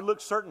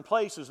look certain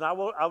places and I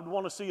would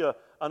want to see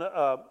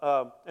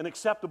an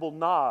acceptable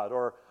nod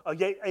or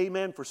a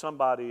amen for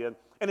somebody. And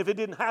if it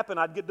didn't happen,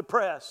 I'd get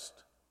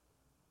depressed.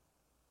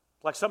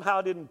 Like somehow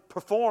I didn't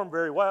perform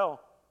very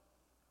well.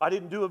 I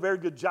didn't do a very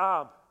good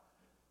job.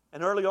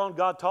 And early on,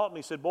 God taught me,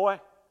 he said, boy,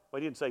 well,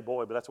 he didn't say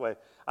boy, but that's the way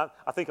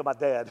I think of my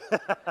dad.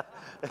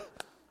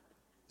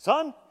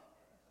 Son,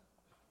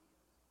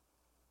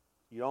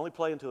 you only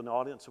play into an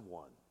audience of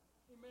one.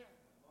 Amen.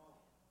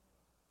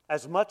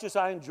 As much as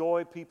I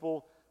enjoy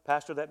people,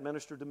 pastor that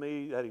ministered to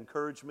me, that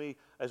encouraged me,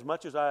 as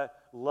much as I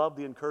love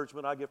the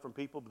encouragement I get from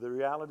people, but the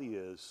reality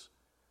is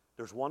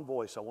there's one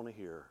voice I want to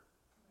hear.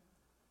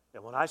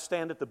 And when I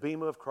stand at the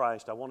bema of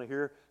Christ, I want to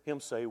hear him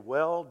say,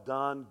 well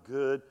done,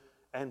 good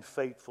and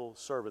faithful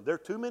servant. There are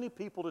too many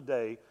people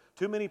today,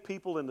 too many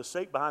people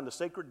behind the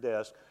sacred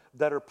desk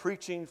that are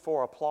preaching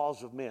for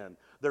applause of men.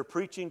 They're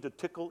preaching to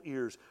tickle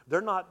ears. They're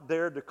not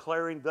there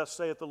declaring, thus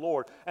saith the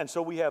Lord. And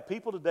so we have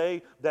people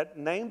today that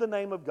name the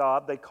name of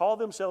God. They call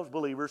themselves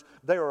believers.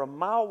 They are a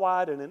mile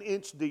wide and an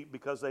inch deep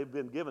because they've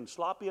been given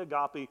sloppy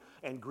agape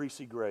and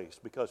greasy grace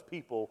because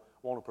people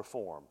want to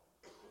perform.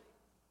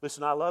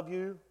 Listen, I love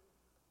you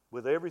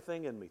with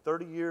everything in me.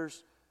 30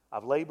 years,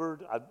 I've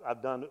labored.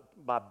 I've done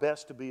my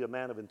best to be a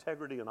man of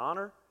integrity and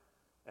honor,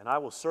 and I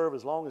will serve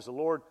as long as the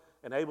Lord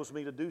enables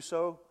me to do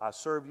so. I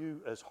serve you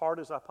as hard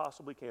as I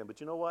possibly can. But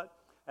you know what?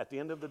 At the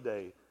end of the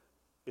day,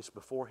 it's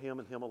before him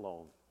and him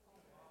alone.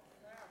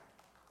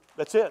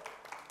 That's it.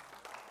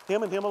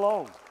 Him and him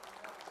alone.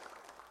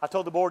 I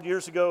told the board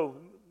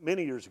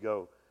many years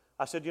ago,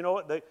 I said, you know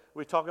what? They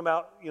were talking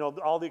about,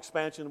 all the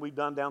expansion we've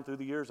done down through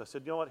the years. I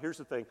said, you know what? Here's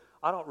the thing.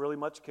 I don't really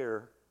much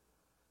care.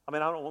 I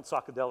don't want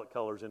psychedelic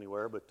colors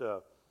anywhere, but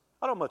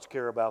I don't much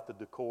care about the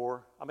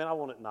decor. I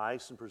want it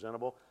nice and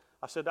presentable.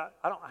 I said,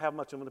 I don't have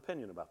much of an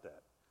opinion about that.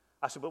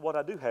 I said, but what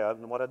I do have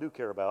and what I do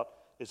care about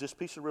is this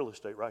piece of real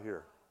estate right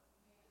here.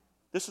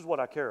 This is what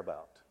I care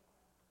about.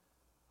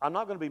 I'm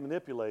not going to be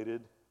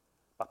manipulated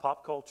by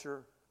pop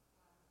culture.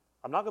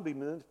 I'm not going to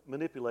be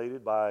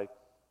manipulated by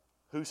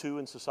who's who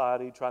in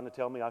society trying to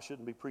tell me I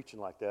shouldn't be preaching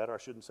like that or I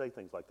shouldn't say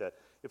things like that.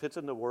 If it's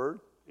in the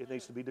Word, it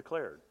needs to be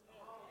declared.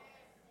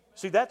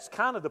 See, that's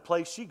kind of the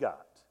place she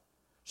got.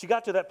 She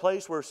got to that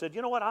place where she said,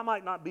 you know what, I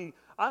might not be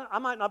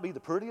the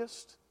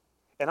prettiest,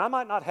 and I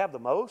might not have the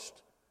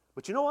most,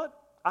 but you know what?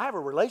 I have a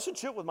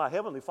relationship with my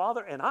Heavenly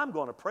Father, and I'm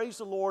going to praise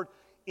the Lord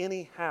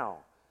anyhow.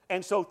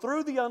 And so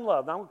through the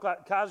unloved, now,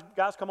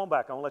 guys, come on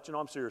back. I want to let you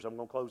know I'm serious. I'm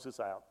going to close this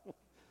out.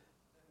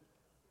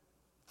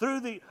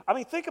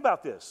 Think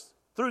about this.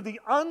 Through the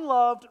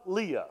unloved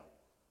Leah,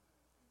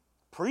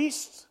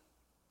 priests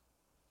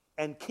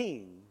and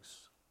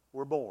kings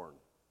were born.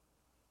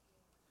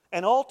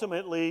 And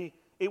ultimately,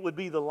 it would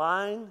be the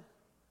line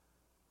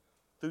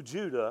through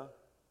Judah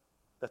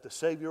that the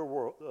Savior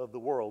of the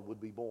world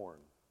would be born.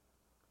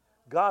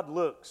 God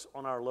looks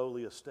on our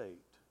lowly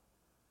estate.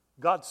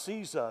 God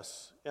sees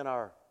us in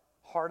our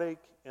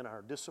heartache and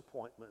our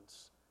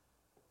disappointments,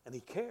 and He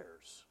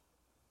cares.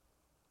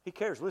 He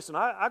cares. Listen,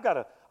 I've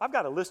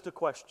got a list of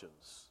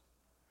questions.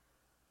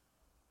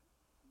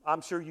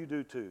 I'm sure you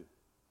do too.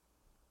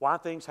 Why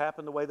things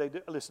happen the way they do.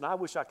 Listen, I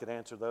wish I could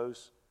answer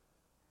those.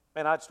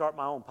 Man, I'd start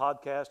my own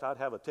podcast. I'd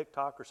have a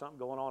TikTok or something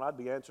going on. I'd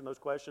be answering those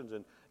questions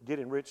and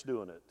getting rich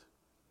doing it.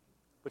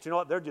 But you know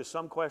what? They're just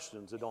some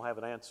questions that don't have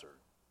an answer.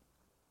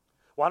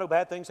 Why do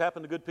bad things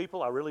happen to good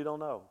people? I really don't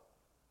know.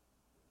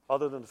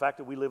 Other than the fact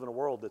that we live in a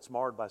world that's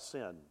marred by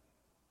sin.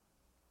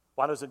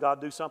 Why doesn't God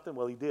do something?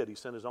 Well, He did. He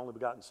sent His only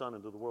begotten Son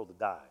into the world to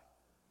die.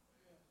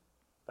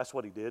 That's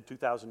what He did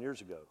 2,000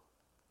 years ago.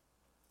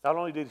 Not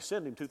only did He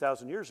send Him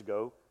 2,000 years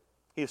ago,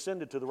 He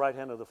ascended to the right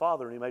hand of the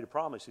Father, and He made a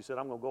promise. He said,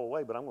 I'm going to go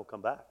away, but I'm going to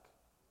come back.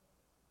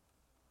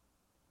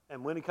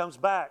 And when He comes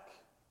back,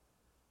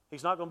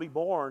 He's not going to be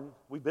born.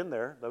 We've been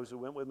there, those who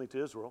went with me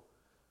to Israel.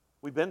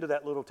 We've been to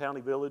that little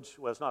tiny village.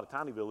 Well, it's not a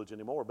tiny village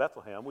anymore,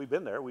 Bethlehem. We've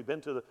been there. We've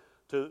been to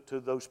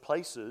those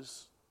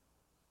places.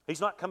 He's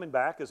not coming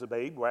back as a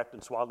babe wrapped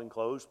in swaddling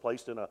clothes,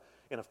 placed in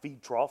a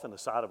feed trough in the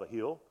side of a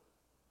hill.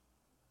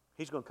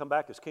 He's going to come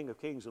back as King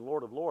of Kings and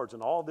Lord of Lords,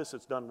 and all this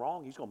that's done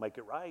wrong, He's going to make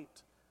it right.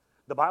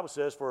 The Bible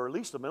says for at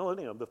least a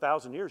millennium, the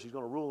 1,000 years, He's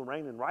going to rule and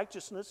reign in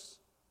righteousness.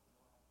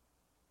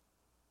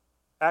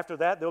 After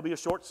that, there'll be a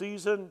short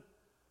season.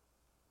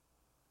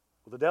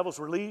 The devil's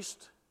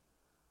released.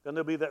 Then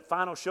there'll be that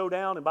final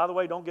showdown. And by the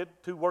way, don't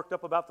get too worked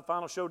up about the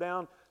final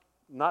showdown.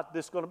 Not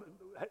this going to,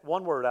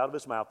 one word out of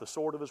His mouth, the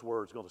sword of His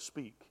word is going to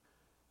speak,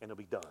 and it'll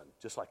be done,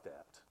 just like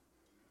that.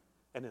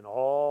 And then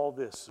all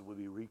this will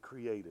be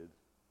recreated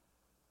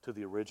to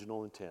the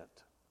original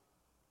intent.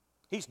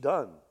 He's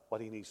done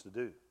what He needs to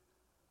do.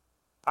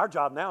 Our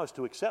job now is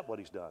to accept what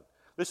He's done.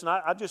 Listen,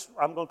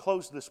 I'm going to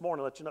close this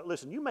morning and let you know,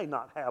 listen, you may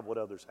not have what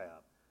others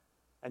have.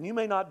 And you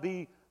may not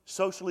be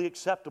socially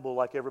acceptable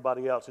like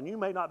everybody else. And you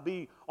may not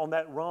be on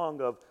that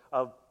rung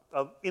of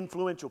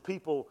influential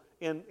people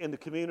in the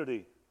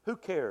community. Who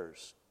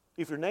cares?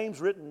 If your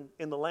name's written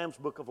in the Lamb's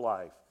Book of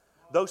Life,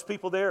 those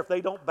people there, if they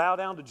don't bow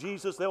down to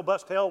Jesus, they'll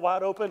bust hell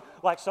wide open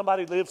like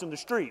somebody who lives in the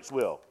streets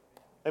will.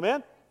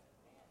 Amen?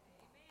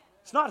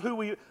 It's not who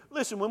we...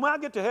 Listen, when I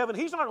get to heaven,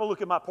 He's not going to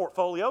look at my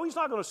portfolio. He's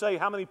not going to say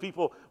how many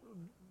people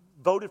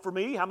voted for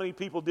me, how many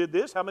people did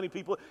this, how many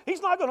people...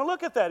 He's not going to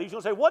look at that. He's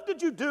going to say, what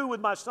did you do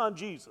with my son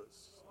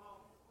Jesus?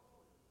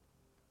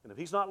 And if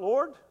He's not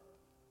Lord,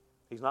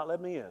 He's not let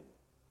me in.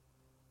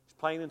 It's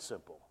plain and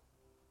simple.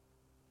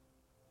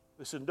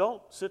 Listen,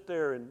 don't sit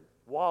there and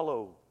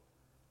wallow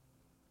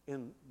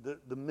in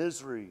the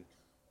misery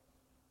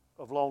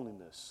of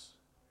loneliness.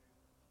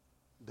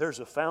 There's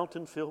a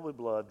fountain filled with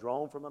blood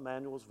drawn from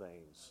Emmanuel's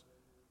veins.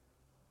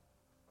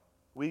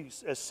 We,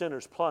 as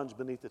sinners, plunge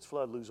beneath its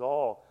flood, lose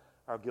all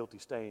our guilty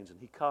stains. And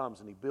He comes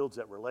and He builds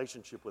that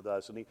relationship with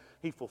us, and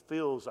He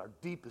fulfills our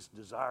deepest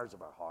desires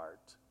of our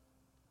heart.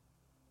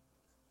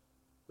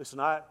 Listen,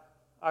 I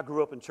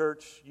grew up in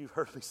church. You've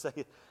heard me say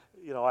it.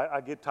 You know, I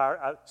get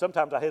tired.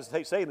 Sometimes I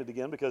hesitate saying it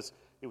again because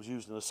it was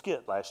used in a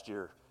skit last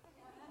year.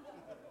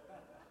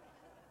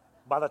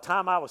 By the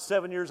time I was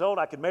 7 years old,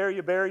 I could marry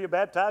you, bury you,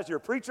 baptize you, a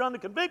preacher under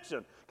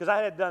conviction. Because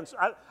I had done,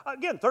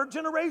 again, third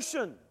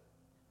generation.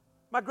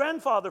 My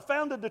grandfather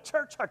founded the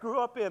church I grew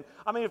up in.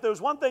 I mean, if there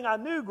was one thing I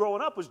knew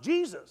growing up was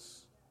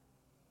Jesus.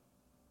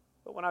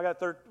 But when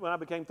I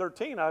became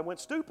 13, I went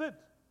stupid.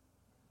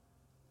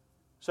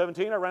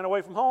 17, I ran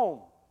away from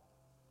home.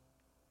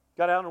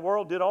 Got out in the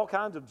world, did all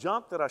kinds of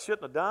junk that I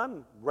shouldn't have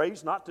done,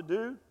 raised not to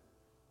do.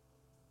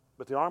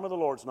 But the arm of the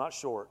Lord's not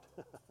short.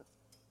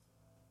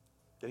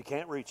 That He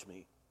can't reach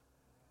me.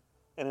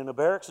 And in the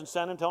barracks in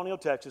San Antonio,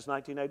 Texas,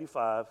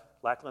 1985,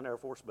 Lackland Air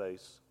Force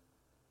Base,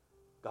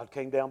 God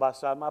came down by the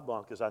side of my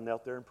bunk as I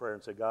knelt there in prayer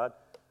and said, God,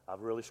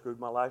 I've really screwed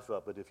my life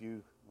up, but if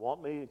you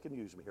want me and can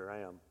use me, here I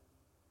am.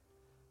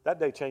 That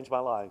day changed my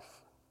life.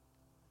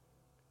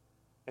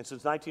 And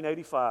since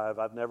 1985,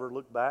 I've never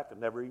looked back. I've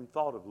never even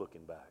thought of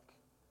looking back.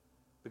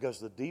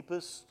 Because the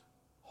deepest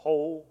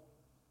hole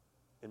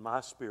in my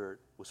spirit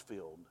was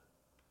filled.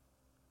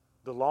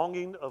 The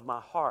longing of my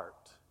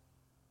heart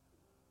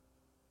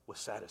was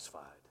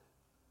satisfied.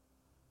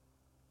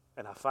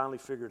 And I finally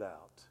figured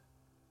out,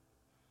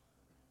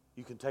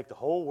 you can take the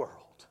whole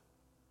world,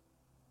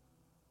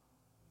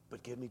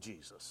 but give me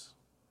Jesus.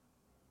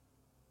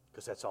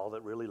 Because that's all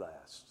that really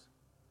lasts.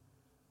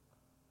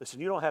 Listen,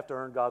 you don't have to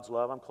earn God's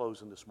love. I'm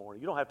closing this morning.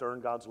 You don't have to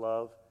earn God's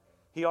love.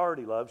 He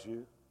already loves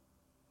you.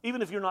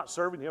 Even if you're not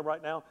serving Him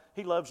right now,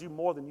 He loves you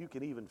more than you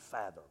can even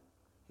fathom.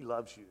 He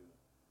loves you.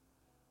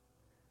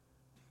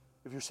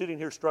 If you're sitting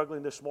here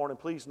struggling this morning,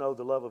 please know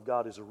the love of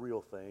God is a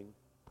real thing.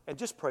 And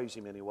just praise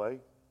Him anyway.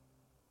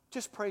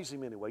 Just praise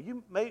Him anyway.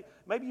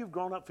 Maybe you've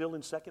grown up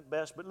feeling second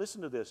best, but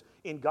listen to this.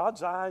 In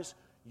God's eyes,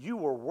 you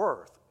were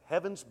worth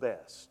heaven's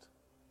best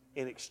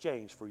in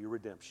exchange for your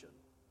redemption.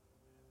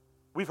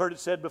 We've heard it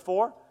said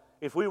before,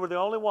 if we were the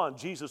only one,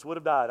 Jesus would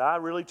have died. I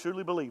really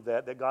truly believe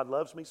that God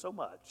loves me so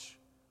much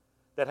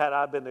that had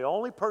I been the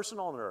only person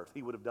on earth,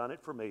 He would have done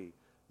it for me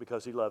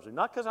because He loves me.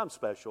 Not because I'm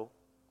special,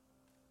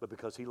 but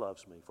because He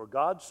loves me. For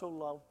God so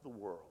loved the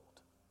world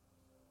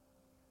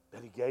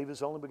that He gave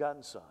His only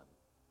begotten Son,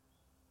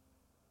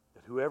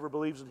 that whoever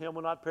believes in Him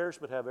will not perish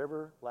but have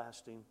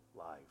everlasting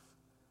life.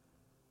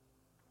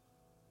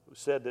 It was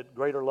said that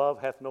greater love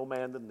hath no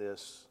man than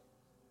this,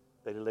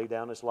 that He lay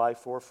down His life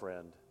for a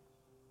friend.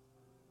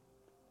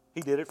 He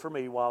did it for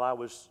me while I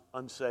was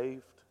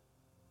unsaved.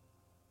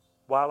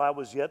 While I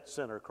was yet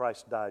sinner,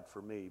 Christ died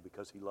for me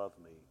because He loved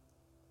me.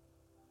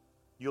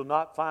 You'll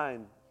not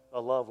find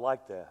a love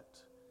like that.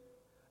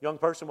 Young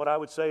person, what I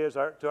would say is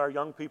to our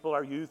young people,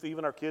 our youth,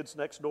 even our kids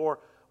next door,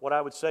 what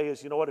I would say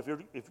is, you know what,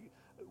 if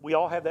we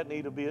all have that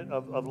need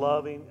of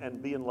loving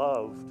and being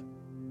loved,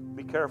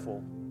 be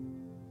careful.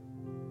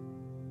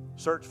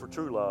 Search for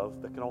true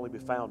love that can only be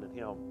found in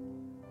Him.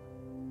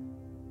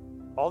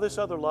 All this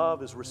other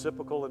love is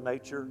reciprocal in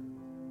nature.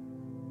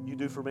 You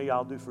do for me,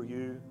 I'll do for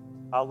you.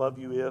 I'll love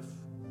you if.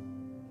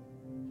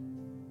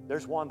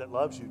 There's one that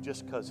loves you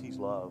just because He's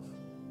love.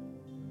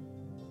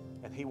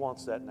 And He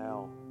wants that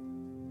now.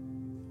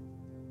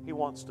 He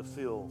wants to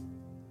fill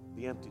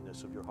the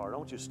emptiness of your heart. I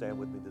want you to stand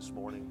with me this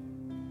morning.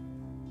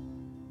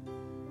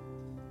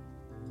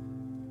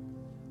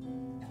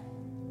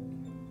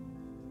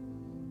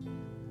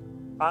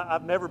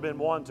 I've never been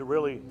one to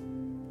really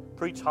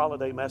preach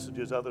holiday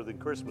messages other than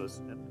Christmas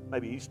and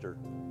maybe Easter.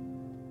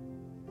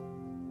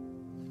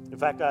 In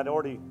fact, I'd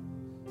already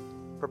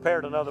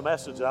prepared another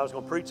message that I was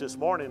going to preach this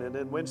morning, and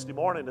then Wednesday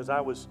morning as I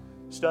was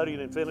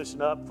studying and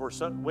finishing up for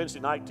Wednesday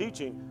night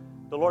teaching,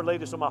 the Lord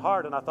laid this on my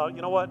heart, and I thought,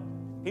 you know what?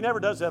 He never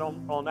does that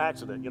on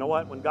accident. You know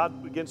what? When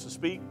God begins to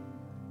speak,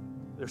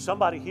 there's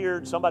somebody here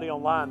and somebody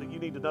online that you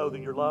need to know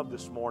that you're loved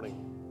this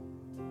morning.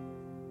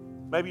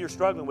 Maybe you're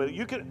struggling with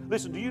it.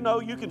 Listen, do you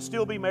know you can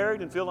still be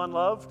married and feel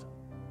unloved?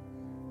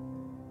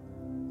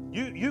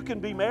 You can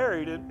be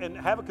married and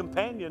have a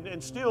companion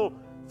and still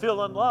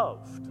feel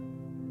unloved.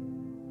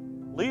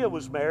 Leah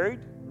was married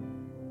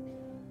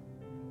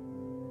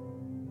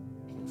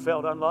and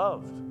felt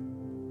unloved.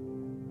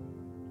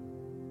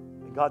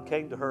 And God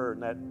came to her in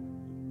that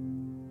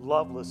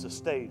loveless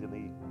estate, and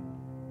He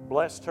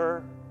blessed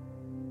her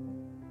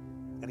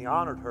and He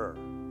honored her.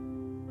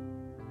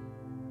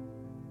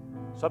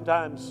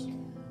 Sometimes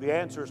the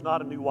answer is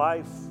not a new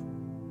wife,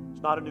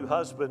 it's not a new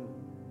husband,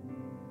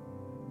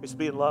 it's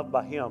being loved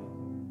by Him.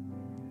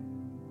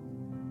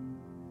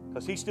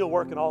 Because He's still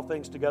working all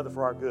things together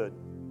for our good.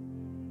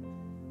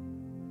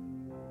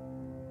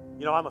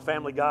 You know, I'm a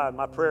family guy, and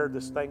my prayer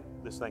this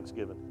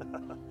Thanksgiving,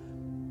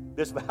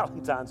 this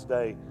Valentine's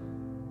Day,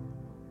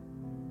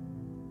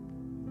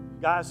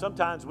 guys,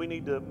 sometimes we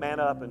need to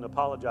man up and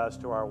apologize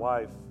to our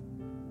wife.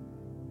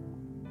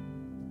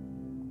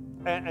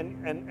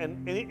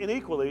 And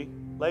equally,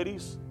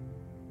 ladies,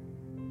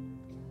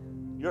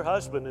 your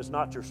husband is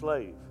not your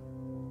slave.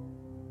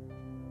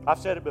 I've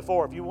said it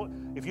before.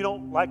 If you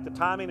don't like the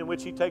timing in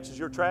which he takes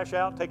your trash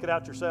out, take it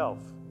out yourself.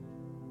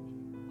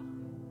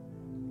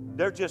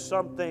 There are just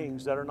some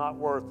things that are not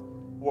worth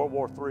World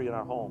War III in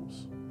our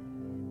homes.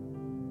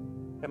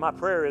 And my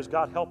prayer is,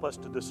 God, help us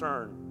to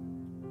discern.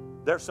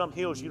 There's some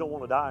hills you don't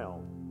want to die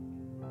on.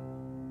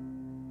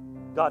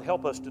 God,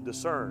 help us to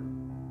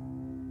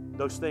discern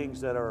those things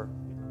that are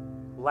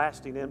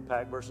lasting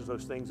impact versus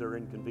those things that are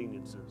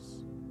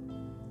inconveniences.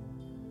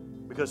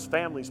 Because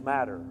families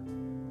matter.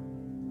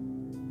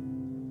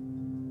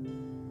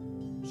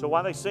 So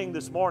while they sing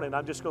this morning,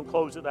 I'm just going to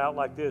close it out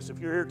like this. If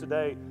you're here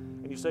today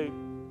and you say,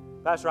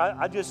 Pastor,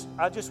 I just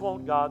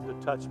want God to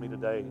touch me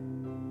today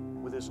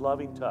with His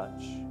loving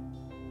touch.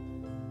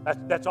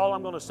 That's all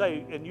I'm going to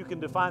say, and you can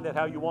define that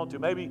how you want to.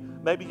 Maybe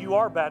you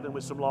are battling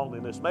with some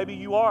loneliness. Maybe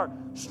you are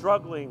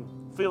struggling,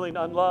 feeling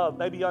unloved,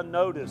 maybe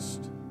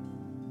unnoticed.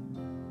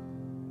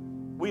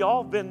 We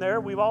all been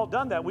there. We've all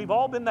done that. We've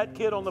all been that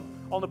kid on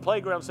the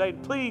playground saying,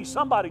 please,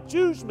 somebody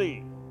choose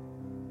me.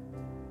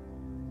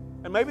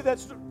 And maybe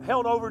that's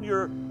held over in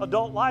your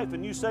adult life,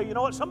 and you say, you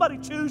know what, somebody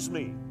choose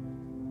me.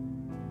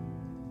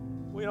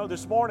 Well, you know,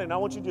 this morning, I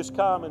want you to just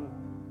come and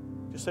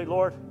just say,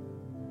 Lord,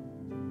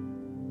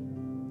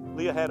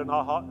 Leah had an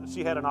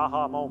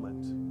aha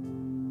moment.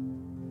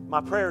 My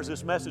prayer is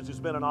this message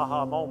has been an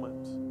aha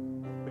moment.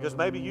 Because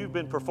maybe you've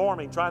been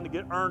performing, trying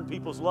to earn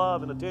people's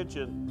love and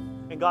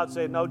attention, and God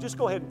said, no, just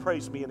go ahead and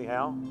praise me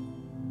anyhow.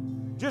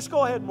 Just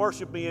go ahead and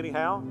worship me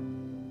anyhow,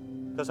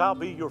 because I'll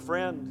be your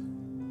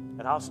friend,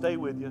 and I'll stay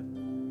with you.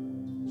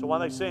 So while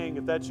they sing,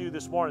 if that's you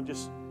this morning,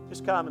 just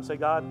come and say,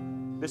 God,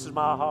 this is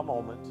my aha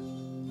moment.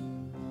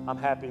 I'm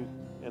happy,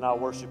 and I'll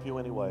worship you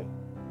anyway.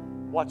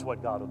 Watch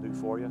what God will do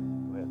for you.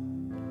 Go ahead.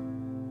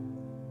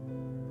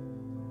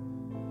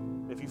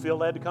 If you feel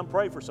led to come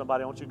pray for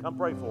somebody, I want you to come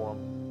pray for them.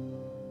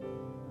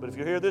 But if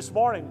you're here this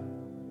morning,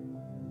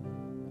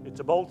 it's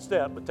a bold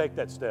step, but take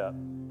that step.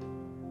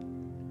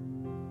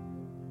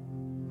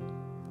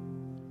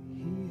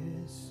 He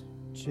is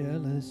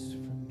jealous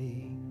for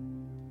me.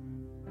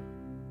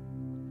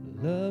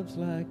 Love's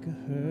like a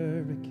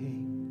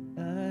hurricane.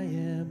 I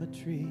am a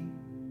tree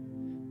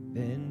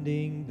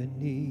bending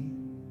beneath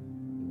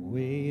the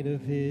weight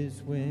of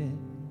his wind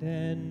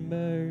and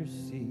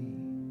mercy.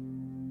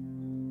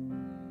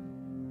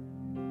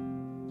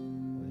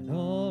 When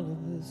all of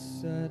a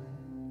sudden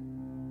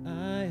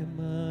I am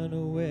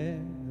unaware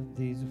of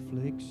these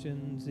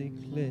afflictions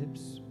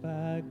eclipsed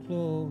by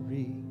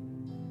glory,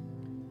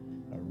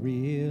 I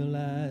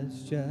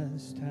realize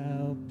just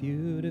how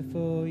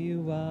beautiful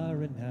you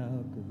are and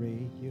how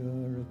great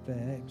your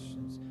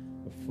affections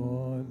are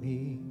for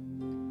me.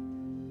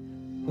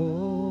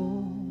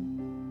 Oh,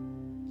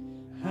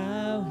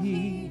 how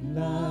he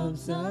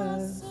loves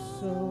us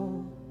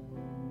so.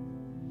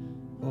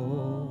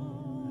 Oh,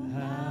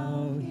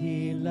 how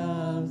he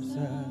loves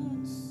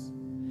us.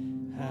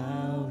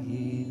 How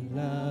he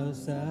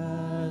loves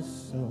us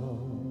so.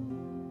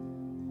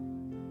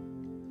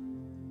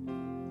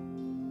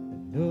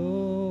 And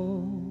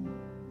oh,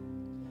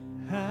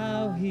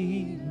 how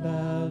he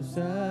loves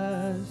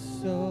us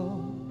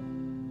so.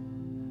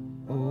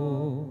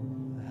 Oh,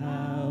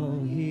 how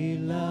he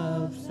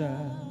loves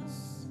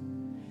us.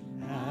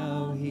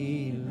 How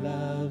he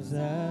loves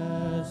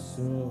us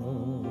so.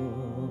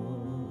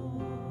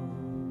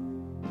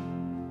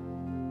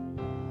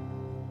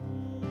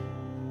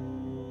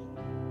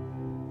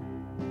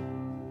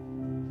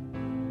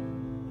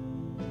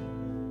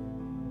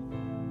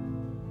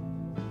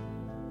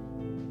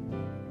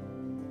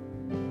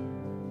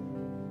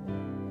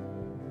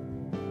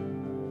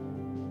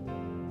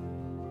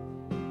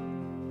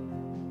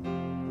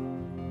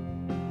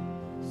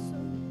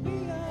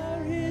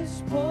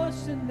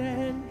 Portion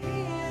and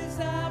he is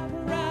our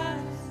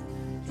prize,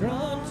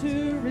 drawn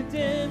to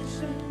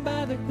redemption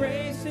by the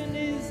grace in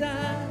his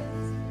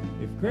eyes.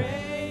 If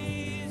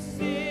grace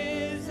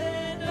is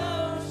an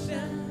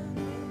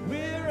ocean,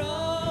 we're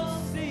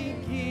all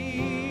sinking,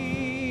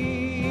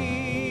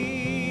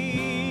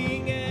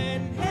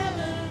 and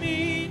heaven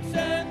meets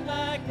earth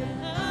like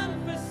an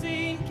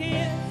unforeseen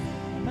kiss.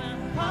 My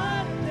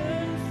heart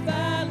turns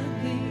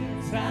violently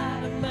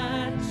inside of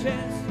my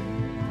chest.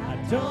 I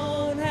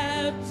don't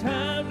have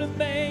time to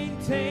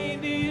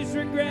maintain these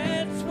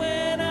regrets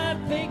when I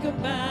think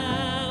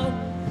about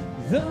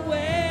the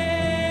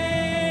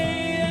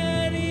way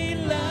that he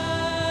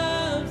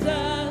loves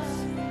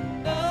us.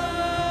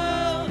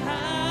 Oh,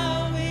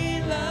 how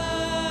he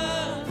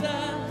loves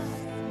us.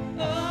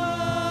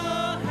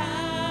 Oh,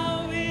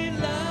 how he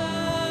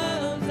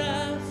loves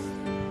us.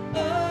 Oh,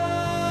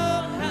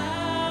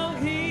 how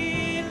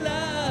he loves.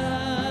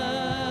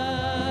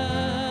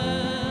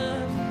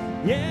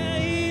 Yeah.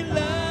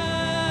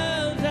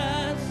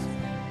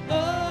 Oh,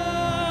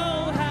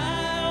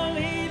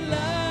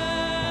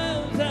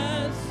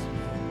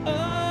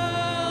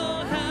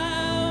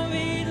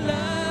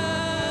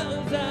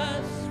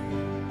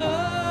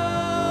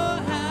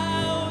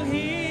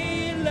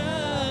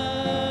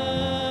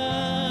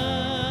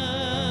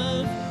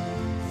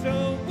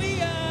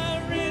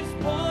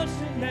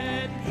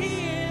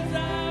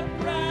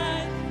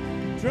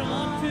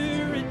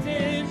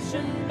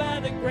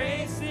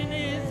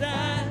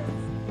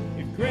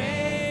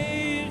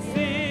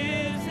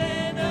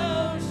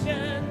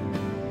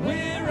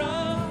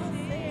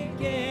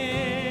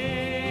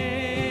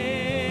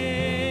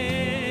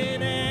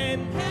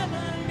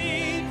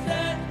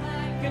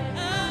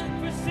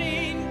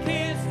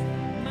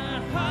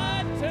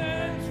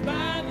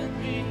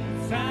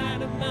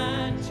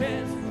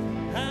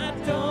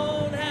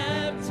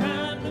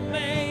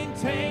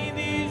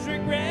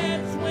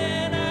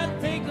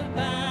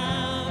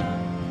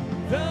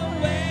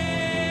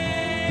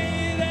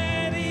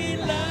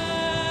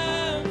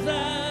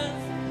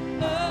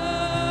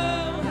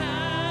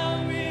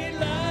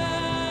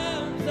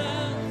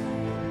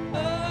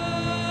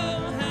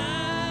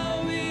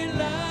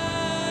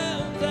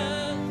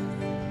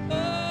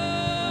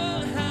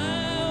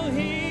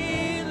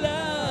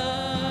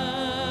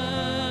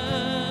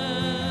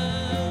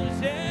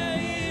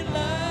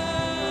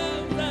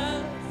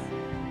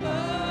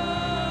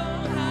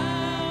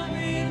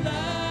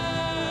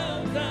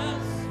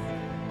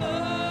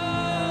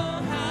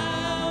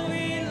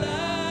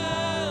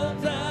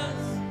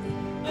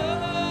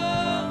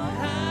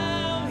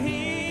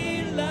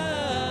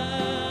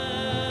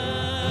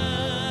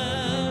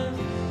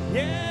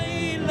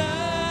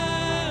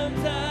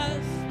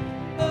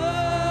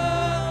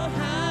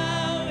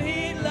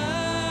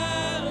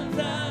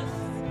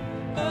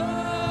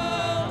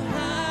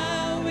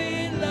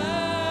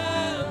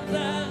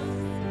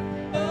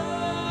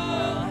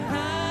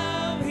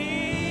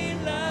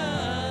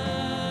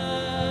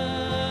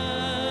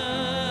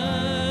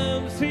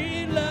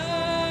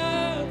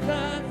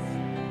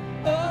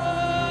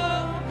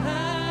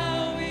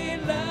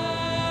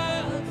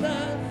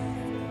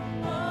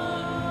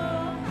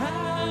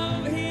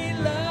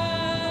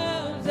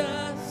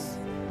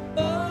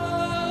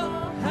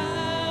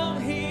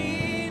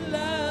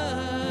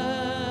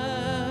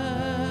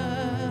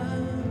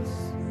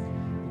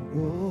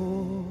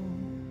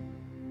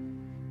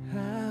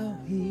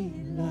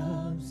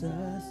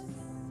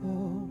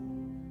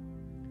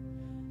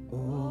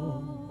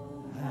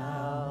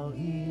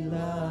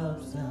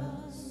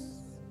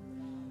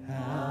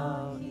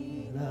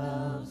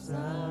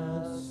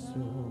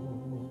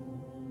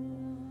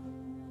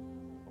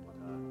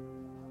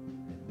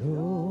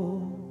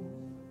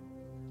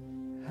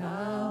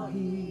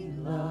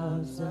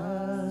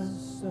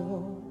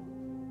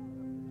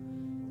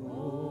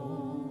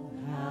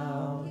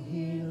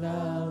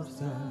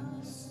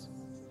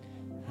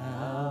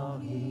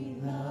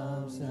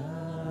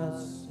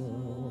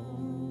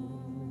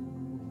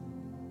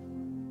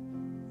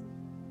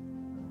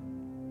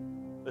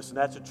 Listen,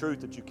 that's a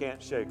truth that you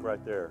can't shake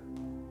right there.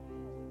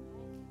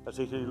 As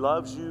He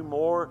loves you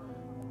more.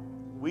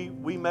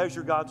 We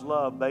measure God's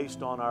love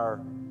based on our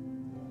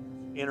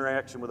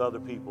interaction with other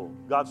people.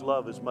 God's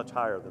love is much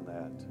higher than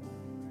that.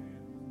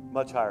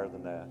 Much higher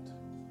than that.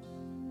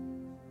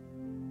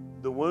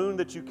 The wound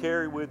that you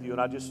carry with you, and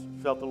I just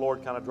felt the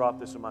Lord kind of drop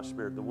this in my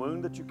spirit. The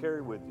wound that you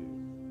carry with you,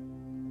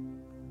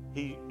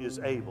 He is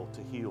able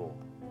to heal.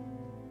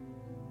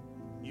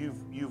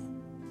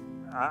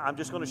 I'm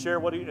just going to share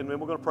what and then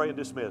we're going to pray and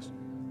dismiss.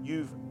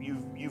 You've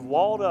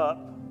walled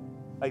up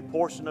a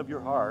portion of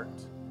your heart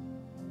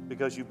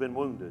because you've been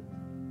wounded.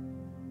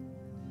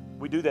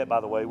 We do that,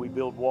 by the way. We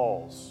build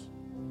walls.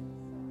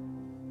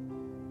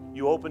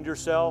 You opened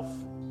yourself.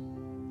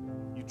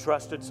 You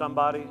trusted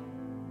somebody.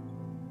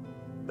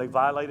 They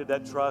violated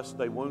that trust.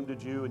 They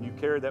wounded you, and you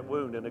carry that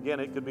wound. And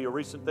again, it could be a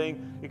recent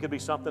thing. It could be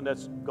something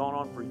that's gone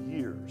on for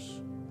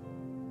years.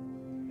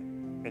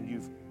 And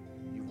you've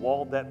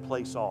walled that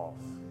place off.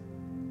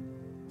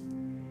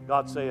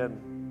 God's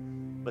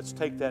saying, let's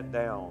take that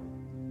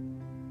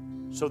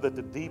down so that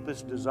the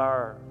deepest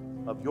desire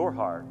of your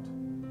heart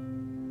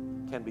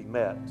can be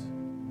met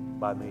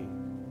by me.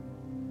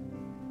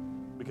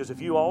 Because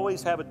if you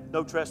always have a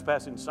no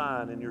trespassing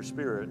sign in your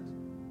spirit,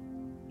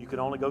 you can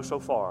only go so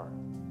far,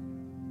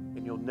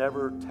 and you'll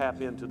never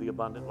tap into the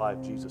abundant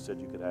life Jesus said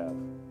you could have.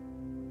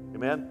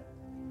 Amen?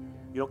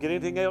 You don't get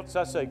anything else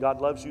I say. God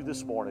loves you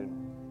this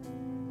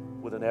morning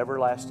with an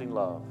everlasting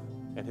love,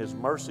 and His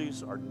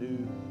mercies are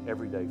new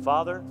every day.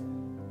 Father,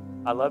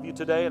 I love you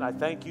today, and I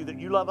thank you that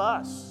you love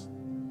us.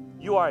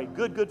 You are a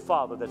good, good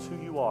Father. That's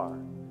who you are.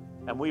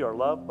 And we are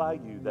loved by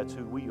you. That's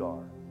who we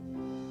are.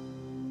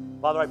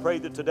 Father, I pray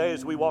that today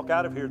as we walk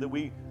out of here, that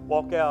we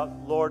walk out,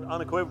 Lord,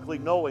 unequivocally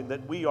knowing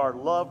that we are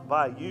loved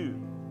by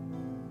you.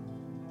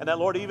 And that,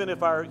 Lord, even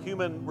if our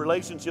human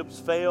relationships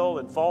fail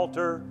and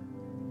falter,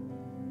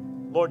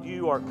 Lord,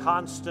 you are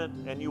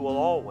constant and you will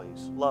always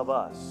love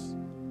us.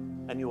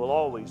 And you will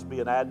always be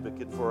an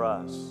advocate for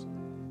us.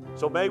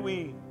 So may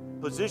we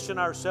position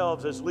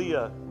ourselves as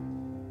Leah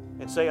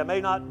and say, I may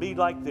not be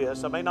like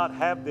this, I may not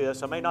have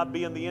this, I may not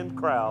be in the in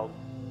crowd,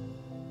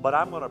 but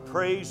I'm going to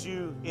praise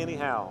you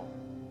anyhow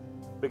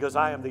because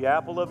I am the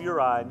apple of your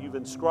eye and you've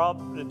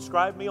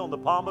inscribed me on the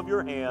palm of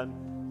your hand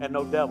and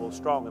no devil is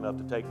strong enough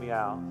to take me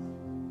out.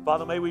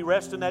 Father, may we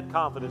rest in that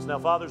confidence. Now,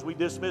 Father, as we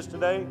dismiss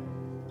today,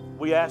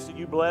 we ask that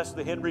you bless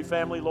the Henry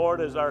family, Lord,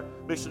 as our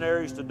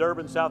missionaries to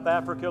Durban, South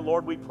Africa.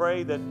 Lord, we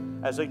pray that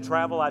as they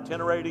travel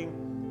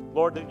itinerating,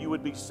 Lord, that you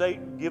would be safe,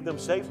 give them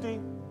safety.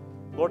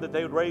 Lord, that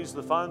they would raise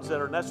the funds that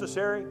are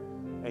necessary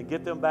and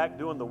get them back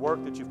doing the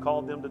work that you've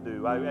called them to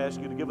do. I ask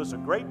you to give us a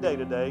great day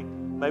today.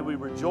 May we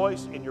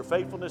rejoice in your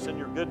faithfulness and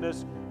your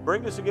goodness.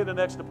 Bring us again the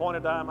next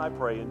appointed time, I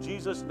pray. In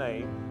Jesus'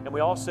 name. And we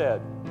all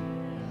said,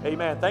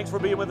 amen. Thanks for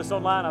being with us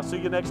online. I'll see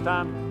you next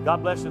time.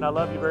 God bless you, and I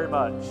love you very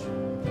much.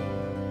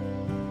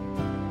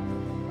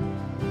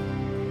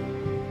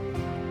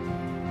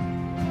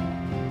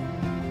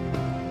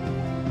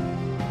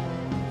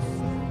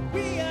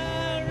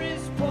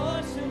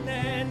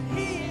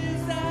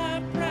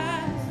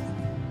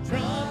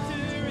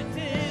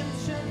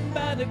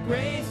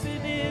 Grace